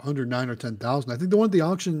find one for under $9,000 or $10,000. I think the one at the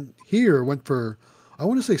auction here went for, I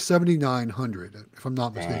want to say $7,900, if I'm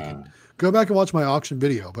not mistaken. Go back and watch my auction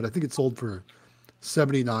video, but I think it sold for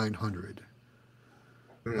 $7,900.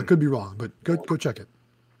 I could be wrong, but go check it.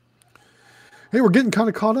 Hey, we're getting kind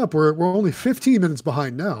of caught up. We're only 15 minutes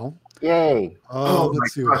behind now. Yay!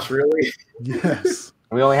 Let's see. Gosh, really? Yes.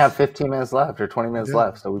 We only have 15 minutes left or 20 minutes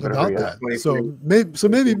left, so we better hurry up. So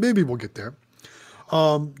maybe we'll get there.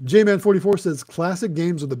 J-Man44 says classic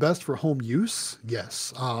games are the best for home use.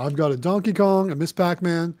 Yes. I've got a Donkey Kong, a Miss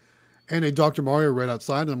Pac-Man, and a Dr. Mario right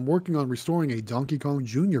outside. And I'm working on restoring a Donkey Kong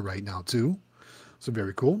Jr. right now too. So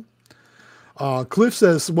very cool. Cliff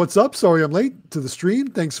says, what's up? Sorry I'm late to the stream.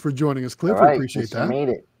 Thanks for joining us, Cliff. Right, we appreciate that. You made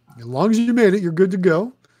it. As long as you made it, you're good to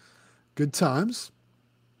go. Good times.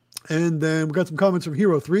 And then we got some comments from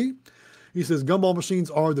Hero3. He says, gumball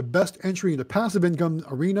machines are the best entry into passive income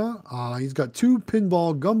arena. He's got 2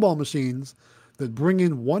 pinball gumball machines that bring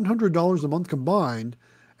in $100 a month combined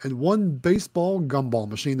and 1 baseball gumball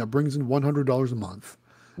machine that brings in $100 a month.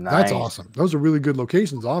 Nice. That's awesome. Those are really good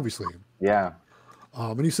locations, obviously. Yeah.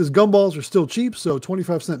 And he says gumballs are still cheap, so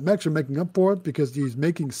 25-cent mechs are making up for it because he's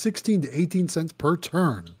making 16 to 18 cents per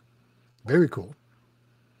turn. Very cool.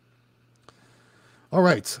 All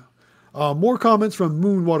right. More comments from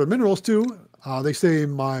Moon Water Minerals too. They say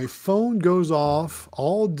my phone goes off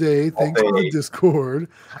all day thanks to the Discord.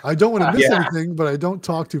 I don't want to miss anything, but I don't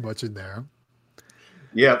talk too much in there.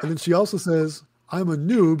 Yeah. And then she also says, I'm a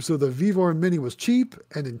noob, so the Vivor Mini was cheap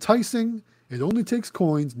and enticing. It only takes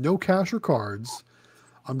coins, no cash or cards.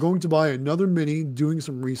 I'm going to buy another Mini, doing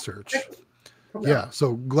some research. Yeah,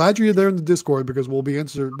 so glad you're there in the Discord because we'll be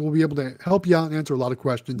able to help you out and answer a lot of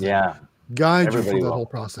questions. Yeah. Guide you through that whole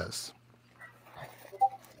process.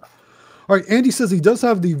 All right, Andy says he does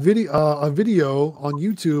have the video, a video on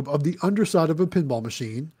YouTube of the underside of a pinball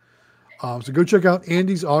machine. So go check out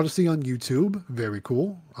Andy's Odyssey on YouTube. Very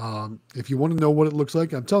cool. If you want to know what it looks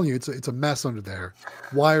like, I'm telling you, it's a mess under there.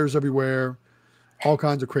 Wires everywhere, all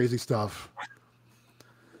kinds of crazy stuff.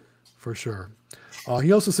 For sure.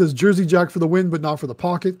 He also says Jersey Jack for the win, but not for the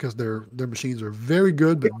pocket because their machines are very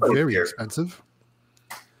good, but very expensive.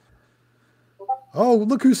 Oh,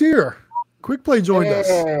 look who's here. Quick Play joined us.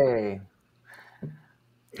 Hey.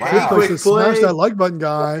 Quick Wow. Play says, smash that like button,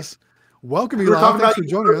 guys. Welcome, We were Eli. talking Thanks about for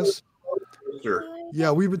joining us. Sure.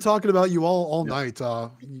 Yeah, we've been talking about you all night.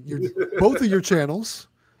 Both of your channels,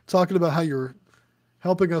 talking about how you're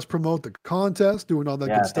helping us promote the contest, doing all that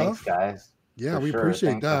good stuff. Thanks, guys. Yeah, For we sure.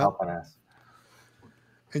 appreciate Thanks that. for helping us.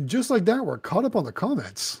 And just like that, we're caught up on the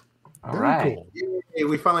comments. All Very right. cool. Yay,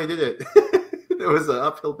 we finally did it. It was an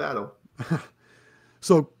uphill battle.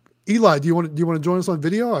 So, Eli, do you want to join us on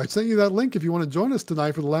video? I sent you that link if you want to join us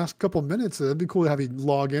tonight for the last couple of minutes. That'd be cool to have you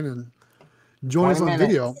log in and join us on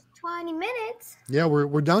video. 20 minutes. Yeah,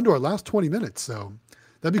 we're down to our last 20 minutes, so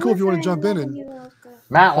that'd be cool if you want to jump in and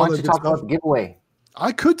Matt, why all don't that you good talk stuff. about the giveaway?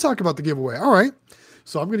 I could talk about the giveaway. All right.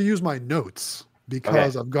 So I'm going to use my notes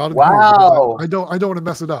because I've got it here. Wow. I don't want to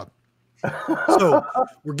mess it up. So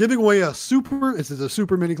we're giving away a super. It's a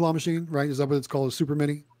super mini claw machine, right? Is that what it's called? A super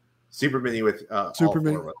mini? Super mini with Super all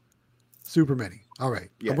mini. four of us. Super mini. All right.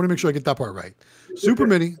 Yeah. I want to make sure I get that part right. Super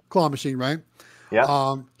mini claw machine, right?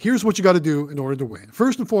 Yeah. Here's what you got to do in order to win.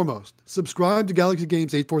 First and foremost, subscribe to Galaxy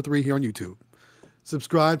Games 843 here on YouTube.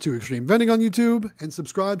 Subscribe to Extreme Vending on YouTube, and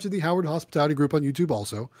subscribe to the Howard Hospitality Group on YouTube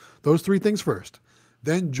also. Those three things first.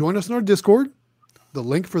 Then join us in our Discord. The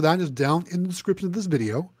link for that is down in the description of this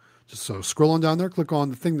video. Just so scroll on down there, click on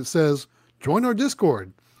the thing that says join our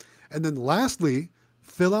Discord. And then lastly,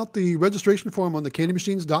 fill out the registration form on the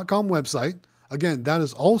candymachines.com website. Again, that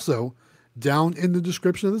is also down in the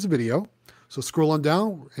description of this video. So scroll on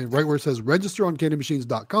down and right where it says register on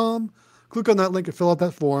candymachines.com, click on that link and fill out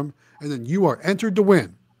that form, and then you are entered to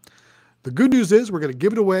win. The good news is we're going to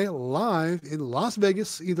give it away live in Las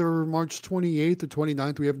Vegas, either March 28th or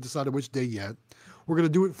 29th. We haven't decided which day yet. We're going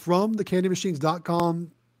to do it from the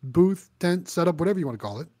candymachines.com booth, tent, setup, whatever you want to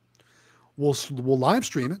call it. We'll live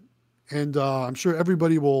stream it, and I'm sure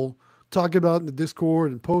everybody will talk about it in the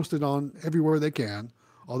Discord and post it on everywhere they can,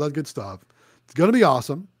 all that good stuff. It's going to be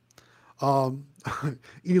awesome.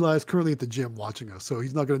 Eli is currently at the gym watching us, so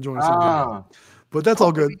he's not going to join us on video. But that's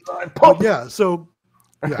all good. But yeah, so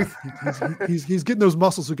yeah, he's getting those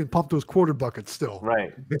muscles so he can pump those quarter buckets still.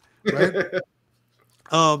 Right.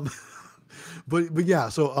 But yeah,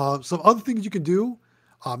 so some other things you can do.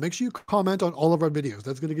 Make sure you comment on all of our videos.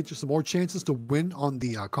 That's going to get you some more chances to win on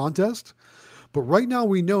the contest. But right now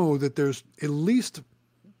we know that there's at least,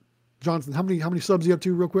 Jonathan, how many subs you up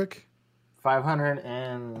to real quick?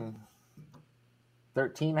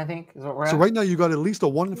 513, I think, is what we're at. So right now you got at least a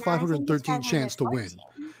 1 in 513 chance to win.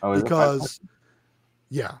 Oh, is it Because,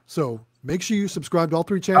 yeah, so make sure you subscribe to all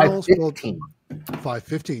three channels. 515.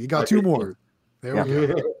 515. You got two more. There we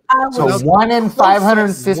go. So 1 in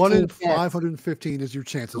 515. 1 in 515 is your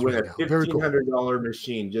chances Win right a now. Very cool. $1,500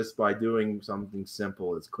 machine just by doing something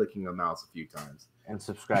simple as clicking a mouse a few times. And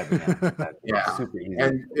subscribing. Yeah. Super easy.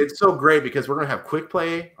 And it's so great because we're going to have Quick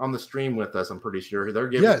Play on the stream with us. I'm pretty sure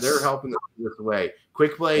they're helping us this way.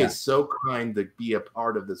 Quick Play is so kind to be a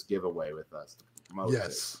part of this giveaway with us.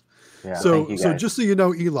 Yes. Yeah, so just so you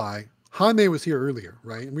know, Eli, Jaime was here earlier,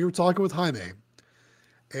 right? And we were talking with Jaime.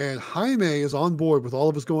 And Jaime is on board with all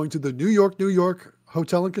of us going to the New York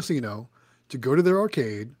Hotel and Casino to go to their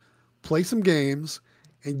arcade, play some games,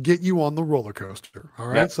 and get you on the roller coaster. All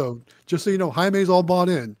right. Yep. So just so you know, Jaime's all bought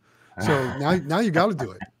in. So now you got to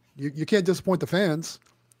do it. You can't disappoint the fans.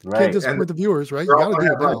 You can't disappoint the viewers, right? You got to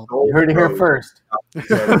do it now. You heard it here first.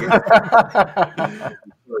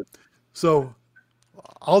 So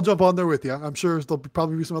I'll jump on there with you. I'm sure there'll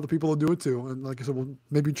probably be some other people who'll do it too. And like I said, we'll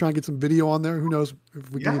maybe try and get some video on there. Who knows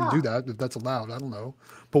if we can even do that, if that's allowed. I don't know.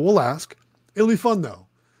 But we'll ask. It'll be fun though.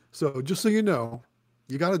 So just so you know,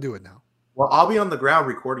 you got to do it now. Well, I'll be on the ground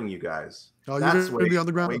recording you guys. Oh, you're going to be on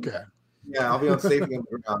the ground? Okay. Yeah, I'll be on safety on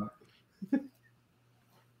the ground.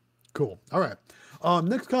 Cool. All right.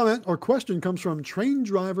 Next comment or question comes from Train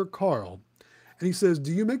Driver Carl. And he says,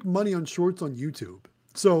 do you make money on shorts on YouTube?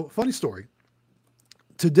 So funny story.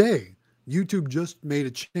 Today, YouTube just made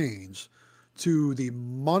a change to the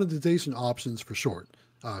monetization options for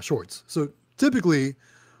shorts. So typically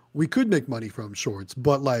we could make money from shorts,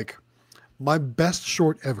 but like my best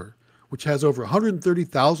short ever, which has over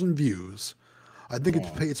 130,000 views, I think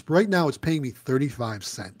it's right now it's paying me 35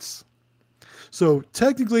 cents. So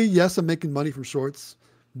technically, yes, I'm making money from shorts,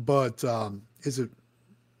 but is it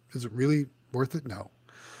really worth it? No.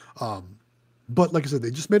 But like I said,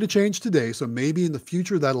 they just made a change today. So maybe in the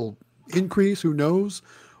future that'll increase. Who knows?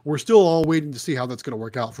 We're still all waiting to see how that's going to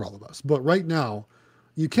work out for all of us. But right now,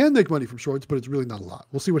 you can make money from shorts, but it's really not a lot.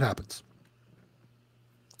 We'll see what happens.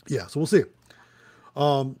 Yeah, so we'll see.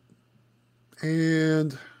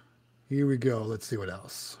 And here we go. Let's see what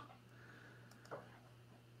else.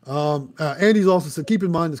 Andy's also said, keep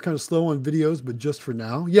in mind it's kind of slow on videos, but just for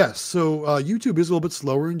now. Yes. So YouTube is a little bit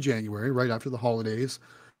slower in January, right after the holidays.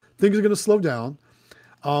 Things are going to slow down.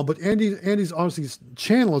 But Andy's honestly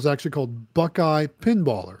channel is actually called Buckeye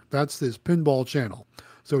Pinballer. That's his pinball channel.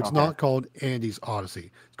 So it's not called Andy's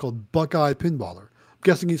Odyssey. It's called Buckeye Pinballer. I'm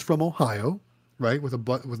guessing he's from Ohio, right? With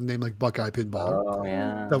a name like Buckeye Pinballer. Oh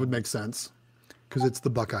yeah, That would make sense because it's the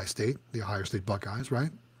Buckeye State, the Ohio State Buckeyes,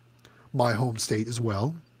 right? My home state as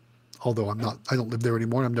well. Although I don't live there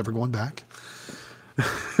anymore. I'm never going back.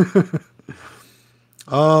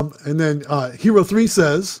 And then Hero 3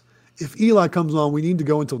 says, if Eli comes on, we need to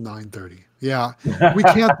go until 9:30. Yeah, we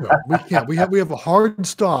can't though. We can't. We have a hard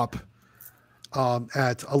stop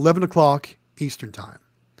at 11 o'clock Eastern time,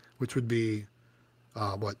 which would be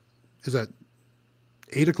what is that?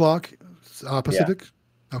 8 o'clock Pacific.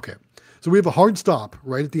 Yeah. Okay, so we have a hard stop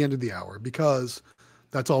right at the end of the hour because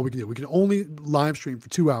that's all we can do. We can only live stream for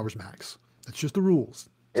 2 hours max. That's just the rules.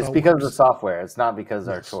 It's because of the software. It's not because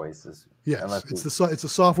our choice is. Yes, it's a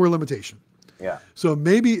software limitation. Yeah. So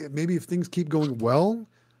maybe if things keep going well,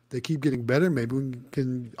 they keep getting better. Maybe we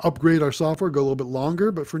can upgrade our software, go a little bit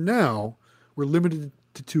longer. But for now, we're limited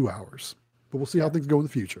to 2 hours. But we'll see how things go in the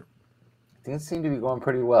future. Things seem to be going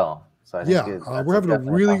pretty well. So I think we're having a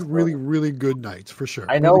really good night for sure.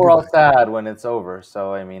 I know we're all sad when it's over,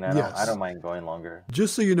 so I mean, I don't mind going longer.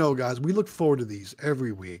 Just so you know, guys, we look forward to these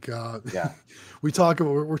every week. We talk.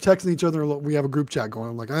 We're texting each other. We have a group chat going.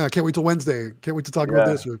 I'm like, I can't wait till Wednesday. Can't wait to talk about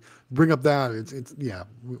this or bring up that. It's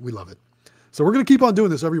we love it. So we're gonna keep on doing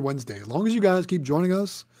this every Wednesday as long as you guys keep joining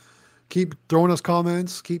us, keep throwing us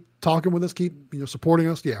comments, keep talking with us, keep supporting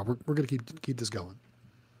us. Yeah, we're gonna keep this going.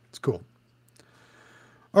 It's cool.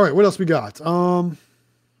 All right, what else we got? I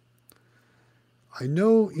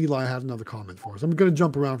know Eli had another comment for us. I'm going to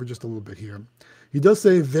jump around for just a little bit here. He does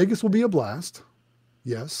say Vegas will be a blast.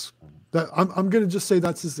 Yes, that I'm going to just say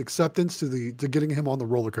that's his acceptance to getting him on the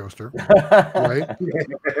roller coaster, right?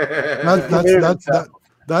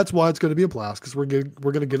 That's why it's going to be a blast because we're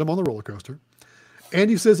going to get him on the roller coaster.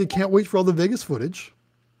 Andy says he can't wait for all the Vegas footage.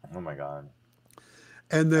 Oh my God.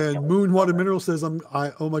 And then Moon Water Mineral says,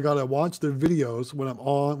 oh my God, I watch their videos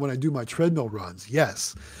when I do my treadmill runs.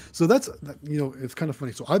 Yes. So that's, it's kind of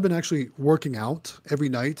funny. So I've been actually working out every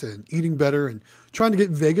night and eating better and trying to get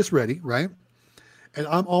Vegas ready, right? And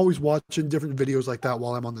I'm always watching different videos like that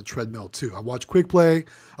while I'm on the treadmill too. I watch Quick Play.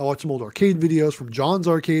 I watch some old arcade videos from John's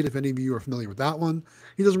Arcade, if any of you are familiar with that one.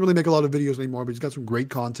 He doesn't really make a lot of videos anymore, but he's got some great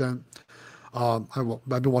content.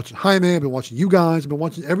 I've been watching Jaime. I've been watching you guys. I've been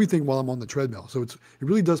watching everything while I'm on the treadmill. So it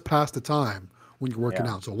really does pass the time when you're working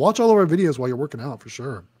out. So watch all of our videos while you're working out for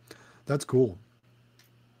sure. That's cool.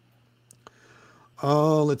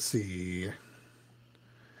 Let's see.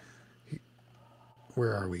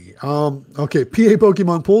 Where are we? Okay. PA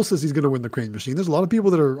Pokemon Pool says he's going to win the crane machine. There's a lot of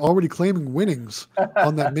people that are already claiming winnings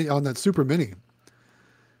on that Super Mini.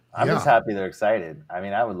 I'm just happy they're excited. I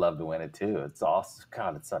mean, I would love to win it too. It's awesome.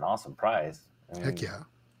 God, it's an awesome prize. Heck yeah.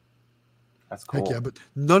 That's cool. Heck yeah, but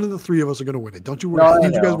none of the three of us are going to win it. Don't you worry.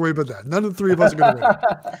 Don't you guys worry about that. None of the three of us are going to win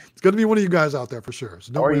it. It's going to be one of you guys out there for sure.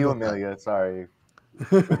 So don't or worry you, about Amelia. That. Sorry.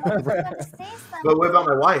 But what about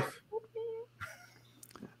my wife?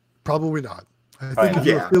 Probably not. I think if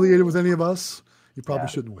you're affiliated with any of us, you probably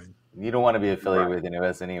shouldn't win. You don't want to be affiliated with any of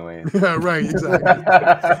us anyway. Yeah, right,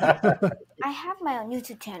 exactly. I have my own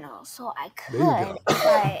YouTube channel, so I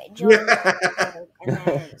could join and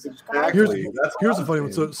then subscribe. Here's a funny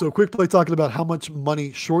one. So Quick Play talking about how much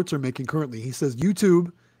money shorts are making currently. He says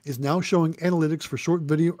YouTube is now showing analytics for short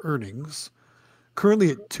video earnings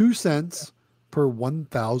currently at 2 cents per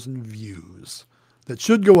 1,000 views. That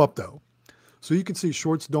should go up though. So you can see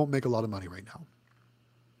shorts don't make a lot of money right now.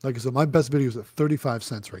 Like I said, my best video is at 35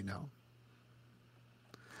 cents right now.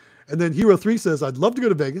 And then Hero 3 says, I'd love to go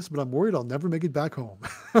to Vegas, but I'm worried I'll never make it back home.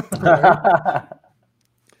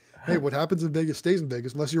 Hey, what happens in Vegas stays in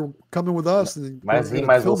Vegas, unless you're coming with us. And he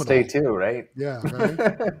might as well stay too, right? Yeah,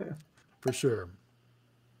 right. For sure.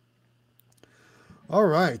 All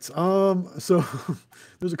right. So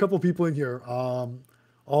there's a couple of people in here. All,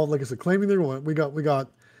 like I said, claiming they're going. We got.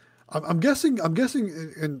 I'm guessing,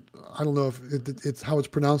 and I don't know if it's how it's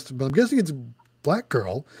pronounced, but I'm guessing it's Black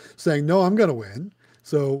Girl saying, no, I'm going to win.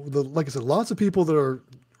 So, like I said, lots of people that are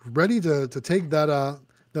ready to take that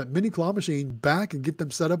mini claw machine back and get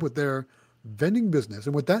them set up with their vending business.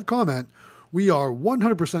 And with that comment, we are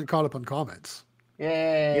 100% caught up on comments.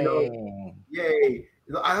 Yay. Yay.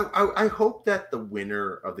 I hope that the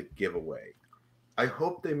winner of the giveaway, I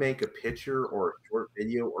hope they make a picture or a short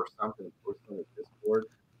video or something post on the Discord.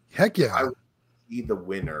 Heck yeah. I would see the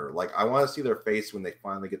winner. Like, I want to see their face when they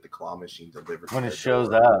finally get the claw machine delivered. When it shows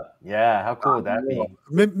up. Yeah, how cool would that be?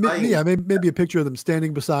 Maybe a picture of them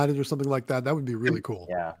standing beside it or something like that. That would be really cool.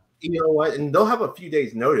 Yeah. You know what? And they'll have a few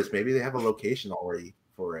days notice. Maybe they have a location already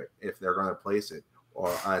for it if they're going to place it.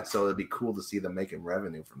 Or so it'd be cool to see them making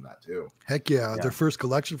revenue from that too. Heck yeah, their first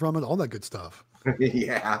collection from it, all that good stuff.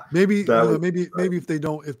 Yeah. Maybe maybe if they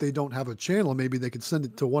don't have a channel, maybe they could send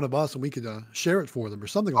it to one of us and we could share it for them or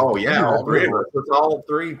something like that. Oh yeah, all three of us. Let's all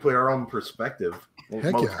three put our own perspective.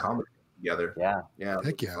 Heck most yeah. common together. Yeah.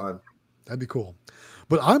 Heck yeah. Fun. That'd be cool.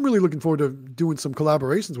 But I'm really looking forward to doing some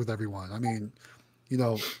collaborations with everyone. I mean, you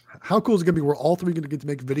know, how cool is it going to be? We're all three going to get to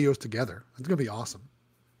make videos together. It's going to be awesome.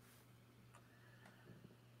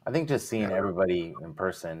 I think just seeing everybody in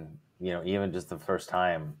person, you know, even just the first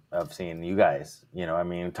time of seeing you guys, you know, I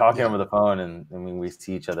mean, talking over the phone and I mean, we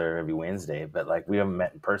see each other every Wednesday, but like we haven't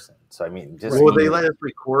met in person. So, I mean, just. Will they let us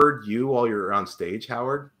record you while you're on stage,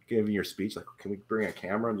 Howard, giving your speech? Like, can we bring a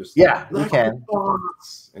camera and just. Yeah, we can.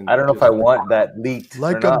 I don't know if I want that leaked.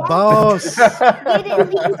 Like a boss. Get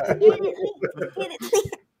it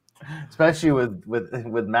leaked. Especially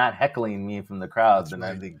with Matt heckling me from the crowd, then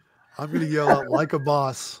I think. I'm going to yell out like a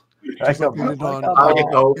boss. Like Just like we did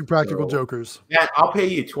on Impractical Jokers. Yeah, I'll pay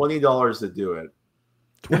you $20 to do it.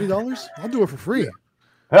 $20? I'll do it for free.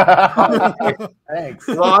 Thanks.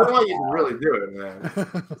 Well, I want you to really do it, man.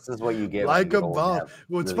 This is what you get. Like a boss.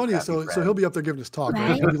 Well, it's funny. So he'll be up there giving his talk.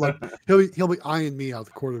 Right? He'll be like, he'll be eyeing me out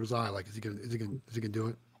the corner of his eye. Like, is he gonna do it? Is he gonna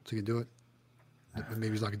do it?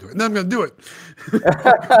 Maybe he's not gonna do it. And then I'm gonna do it.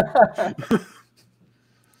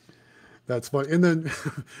 That's funny. And then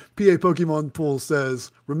PA Pokemon Pool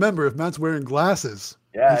says, remember, if Matt's wearing glasses,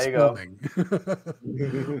 there he's you go.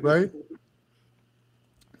 Right?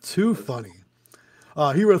 Too funny.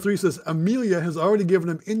 Hero 3 says, Amelia has already given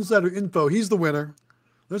him insider info. He's the winner.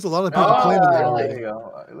 There's a lot of people claiming that already. There you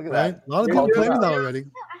go. Look at right? that. A lot of people claiming that already.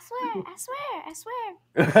 I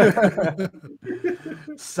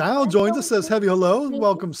swear. Sal joins us, says heavy hello.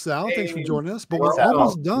 Welcome, Sal. Thanks for joining us. But we're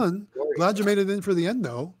almost done. Glad you made it in for the end,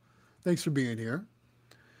 though. Thanks for being here.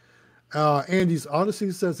 Andy's Odyssey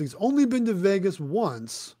says he's only been to Vegas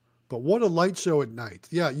once, but what a light show at night.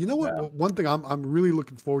 Yeah, you know what? Yeah. One thing I'm really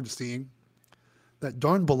looking forward to seeing, that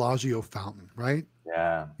darn Bellagio fountain, right?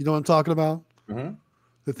 Yeah. You know what I'm talking about? Mm-hmm.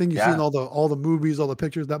 The thing you see in all the movies, all the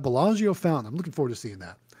pictures, that Bellagio fountain. I'm looking forward to seeing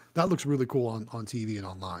that. That looks really cool on TV and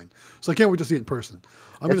online. So I can't wait to see it in person.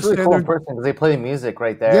 I'm going to really stand cool there in person because they play music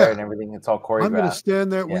right there and everything. It's all choreographed. I'm going to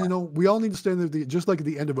stand there. Well, you know, we all need to stand there just like at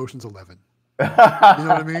the end of Ocean's 11. You know what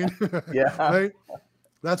I mean? Yeah. Right?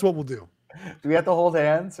 That's what we'll do. Do we have to hold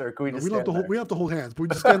hands, or can we just? We have to hold hands. But we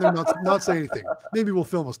just stand there, and not say anything. Maybe we'll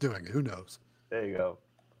film us doing it. Who knows? There you go.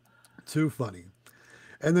 Too funny.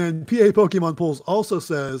 And then PA Pokemon Pulls also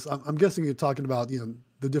says, I'm guessing you're talking about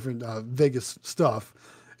the different Vegas stuff.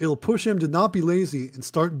 It'll push him to not be lazy and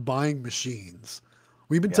start buying machines.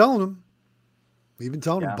 We've been telling him.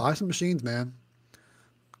 Buy some machines, man.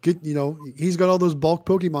 He's got all those bulk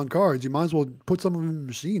Pokemon cards. You might as well put some of them in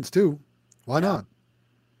machines too. Why not?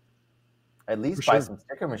 At least buy some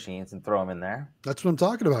sticker machines and throw them in there. That's what I'm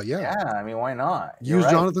talking about. Yeah. Yeah. I mean, why not? Use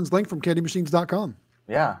Jonathan's link from CandyMachines.com.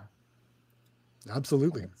 Yeah.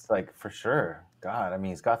 Absolutely. It's like, for sure. God, I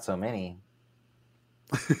mean, he's got so many.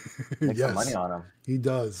 Make some money on them. He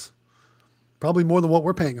does. Probably more than what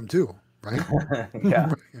we're paying him too, right?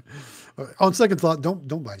 Yeah. On second thought,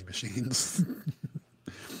 don't buy any machines.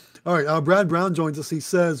 All right. Brad Brown joins us. He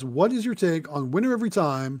says, what is your take on winner every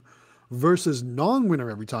time versus non-winner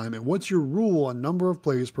every time? And what's your rule on number of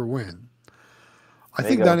plays per win? I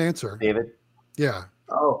think that answer. David? Yeah.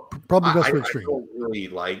 Oh, probably best for extreme. I don't really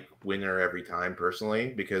like winner every time personally,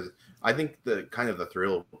 because I think the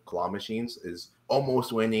thrill of claw machines is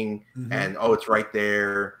almost winning and it's right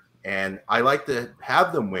there. And I like to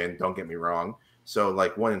have them win. Don't get me wrong. So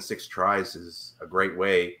like 1 in 6 tries is a great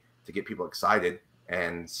way to get people excited.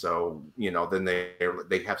 And so, then they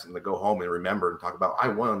have something to go home and remember and talk about, I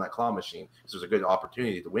won on that claw machine. So there's a good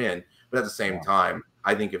opportunity to win. But at the same time,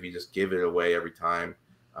 I think if you just give it away every time,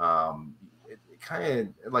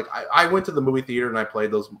 kind of like I went to the movie theater and I played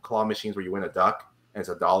those claw machines where you win a duck and it's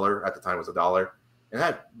 $1. At the time it was $1, and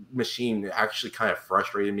that machine actually kind of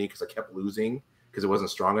frustrated me because I kept losing because it wasn't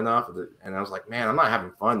strong enough. And I was like, man, I'm not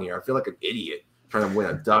having fun here. I feel like an idiot trying to win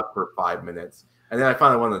a duck for 5 minutes. And then I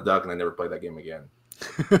finally won the duck and I never played that game again.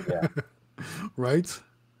 Yeah. Right?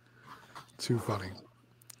 Too funny.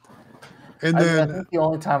 And then I think the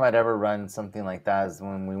only time I'd ever run something like that is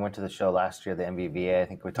when we went to the show last year, the MVVA. I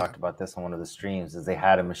think we talked about this on one of the streams. Is they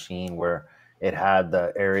had a machine where it had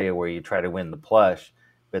the area where you try to win the plush,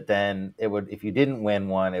 But then it would, if you didn't win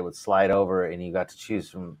one, it would slide over, and you got to choose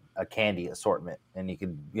from a candy assortment, and you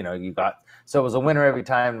could, you got, so it was a winner every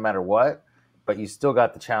time, no matter what. But you still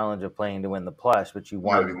got the challenge of playing to win the plush, but you That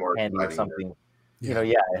would won be more candy or exciting, something. Yeah.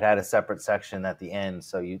 It had a separate section at the end,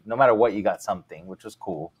 so no matter what, you got something, which was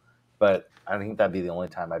cool. But I think that'd be the only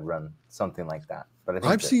time I'd run something like that. But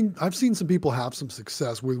I think I've seen some people have some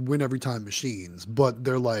success with win every time machines, but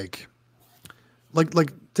they're like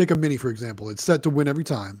take a mini for example. It's set to win every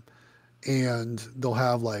time, and they'll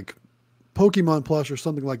have like Pokemon plush or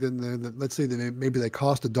something like that. Let's say that maybe they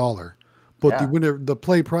cost $1, but the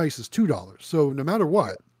play price is $2. So no matter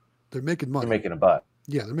what, they're making money. They're making a buck.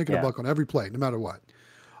 Yeah, they're making a buck on every play, no matter what.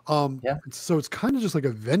 So it's kind of just like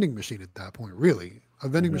a vending machine at that point, really. A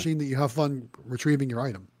vending machine that you have fun retrieving your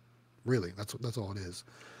item. Really, that's all it is.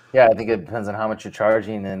 Yeah, I think it depends on how much you're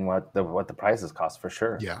charging and what the prices cost for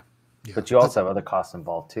sure. Yeah. But you also have other costs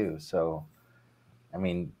involved too. So, I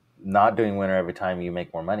mean, not doing winner every time you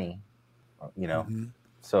make more money,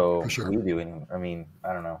 So sure. we do. I mean,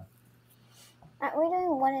 I don't know. Aren't we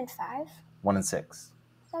doing 1 in 5? 1 in 6.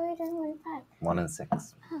 So we're doing 1 in 5. 1 in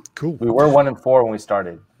 6. Cool. We were 1 in 4 when we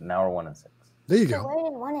started. Now we're 1 in 6. There you So go. where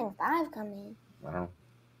did 1 in 5 come in? I don't know.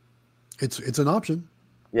 It's an option.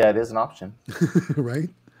 Yeah, it is an option. Right?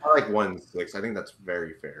 I like 1 in 6. I think that's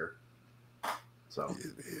very fair. So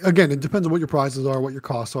again, it depends on what your prizes are, what your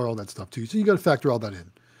costs are, all that stuff too. So you got to factor all that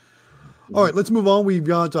in. All right, let's move on. We've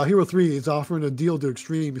got Hero 3 is offering a deal to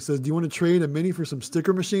Extreme. He says, do you want to trade a mini for some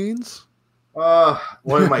sticker machines?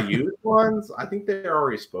 One of my used ones, I think they're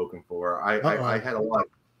already spoken for. I had a lot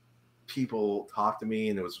of people talk to me,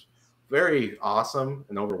 and it was very awesome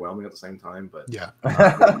and overwhelming at the same time. But yeah,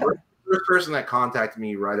 the first person that contacted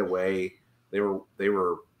me right away, they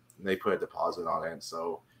put a deposit on it.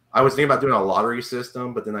 So I was thinking about doing a lottery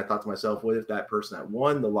system, but then I thought to myself, what if that person that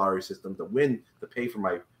won the lottery system to pay for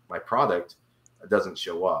my product doesn't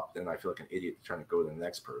show up? Then I feel like an idiot trying to go to the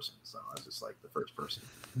next person. So I was just like the first person.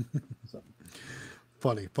 So.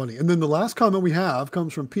 Funny. And then the last comment we have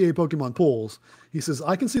comes from PA Pokemon Pools. He says,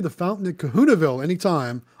 I can see the fountain at Kahunaville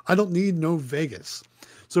anytime. I don't need no Vegas.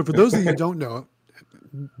 So for those of you who don't know,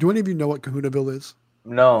 do any of you know what Kahunaville is?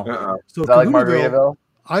 No. So is that like Margaritaville?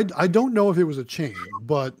 I don't know if it was a chain,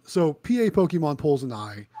 but so PA Pokemon Pools and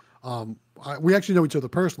I we actually know each other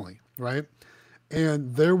personally, right?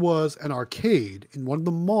 And there was an arcade in one of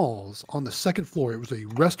the malls on the second floor. It was a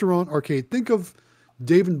restaurant arcade. Think of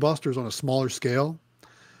Dave & Buster's on a smaller scale,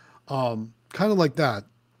 kind of like that.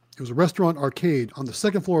 It was a restaurant arcade on the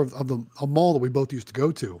second floor of a mall that we both used to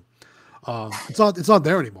go to. It's not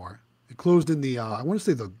there anymore. It closed in the I want to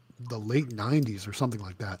say the late 90s or something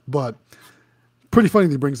like that. But pretty funny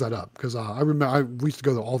that he brings that up because I remember we used to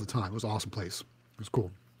go there all the time. It was an awesome place. It was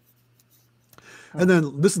cool. And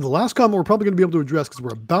then this is the last comment we're probably going to be able to address because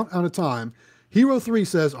we're about out of time. Hero 3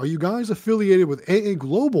 says, are you guys affiliated with AA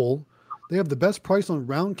Global? They have the best price on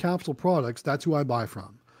round capsule products. That's who I buy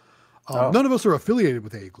from. None of us are affiliated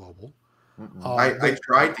with AA Global. I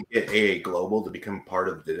tried to get AA Global to become part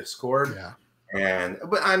of the Discord. Yeah.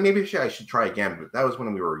 But maybe I should try again. But that was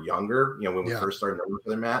when we were younger, when we first started knowing each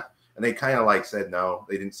other, Matt. And they kind of said no,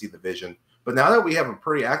 they didn't see the vision. But now that we have a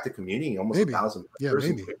pretty active community, almost 1,000 members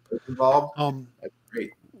involved, that's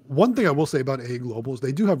great. One thing I will say about AA Global is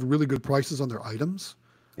they do have really good prices on their items.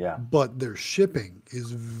 Yeah. But their shipping is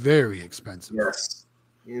very expensive. Yes.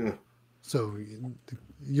 Yeah. So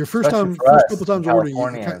your first couple times ordering,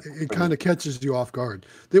 it kind of catches you off guard.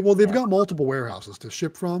 They've got multiple warehouses to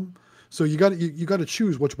ship from. So you got to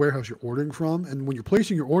choose which warehouse you're ordering from. And when you're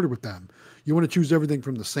placing your order with them, you want to choose everything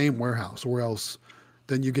from the same warehouse, or else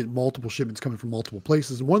then you get multiple shipments coming from multiple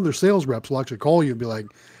places. And one of their sales reps will actually call you and be like,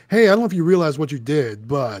 hey, I don't know if you realize what you did,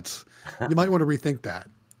 but you might want to rethink that.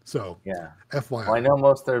 So yeah, FYI. Well, I know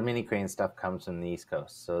most of their mini crane stuff comes from the East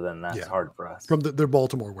Coast, so then that's hard for us. From their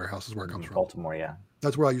Baltimore warehouse is where it comes from. Baltimore, yeah.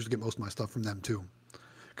 That's where I usually get most of my stuff from them too,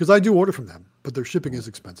 because I do order from them, but their shipping is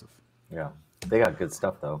expensive. Yeah, they got good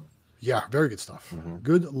stuff though. Yeah, very good stuff.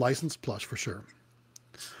 Good licensed plush for sure.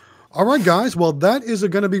 All right, guys. Well, that is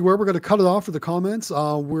going to be where we're going to cut it off for the comments.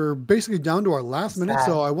 We're basically down to our last minute,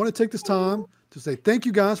 so I want to take this time to say thank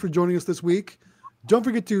you guys for joining us this week. Don't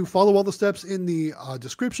forget to follow all the steps in the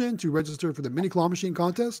description to register for the mini claw machine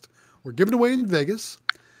contest. We're giving away in Vegas.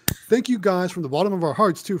 Thank you guys from the bottom of our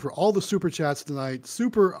hearts too for all the super chats tonight.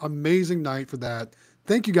 Super amazing night for that.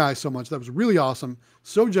 Thank you guys so much. That was really awesome.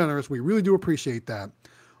 So generous. We really do appreciate that.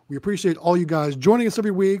 We appreciate all you guys joining us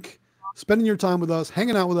every week, spending your time with us,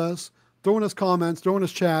 hanging out with us, throwing us comments, throwing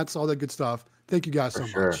us chats, all that good stuff. Thank you guys so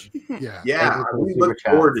much. Yeah, we look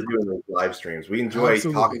forward to doing those live streams. We enjoy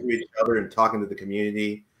talking to each other and talking to the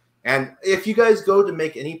community. And if you guys go to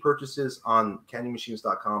make any purchases on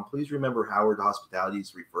candymachines.com, please remember Howard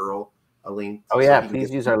Hospitality's referral link. Oh yeah,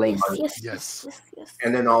 please use our link. Yes.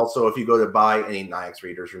 And then also, if you go to buy any Niax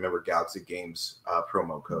readers, remember Galaxy Games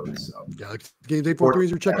promo code. So Galaxy Games 843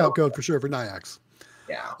 is your checkout code for sure for Niax.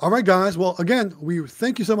 Yeah. All right, guys. Well, again, we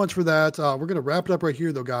thank you so much for that. We're going to wrap it up right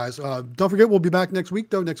here, though, guys. Don't forget, we'll be back next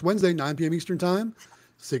week, though, next Wednesday, 9 p.m. Eastern Time,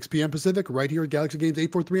 6 p.m. Pacific, right here at Galaxy Games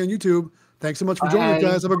 843 on YouTube. Thanks so much for joining us,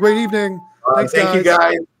 guys. Have a great evening. Thanks, thank you,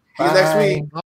 guys. See you next week.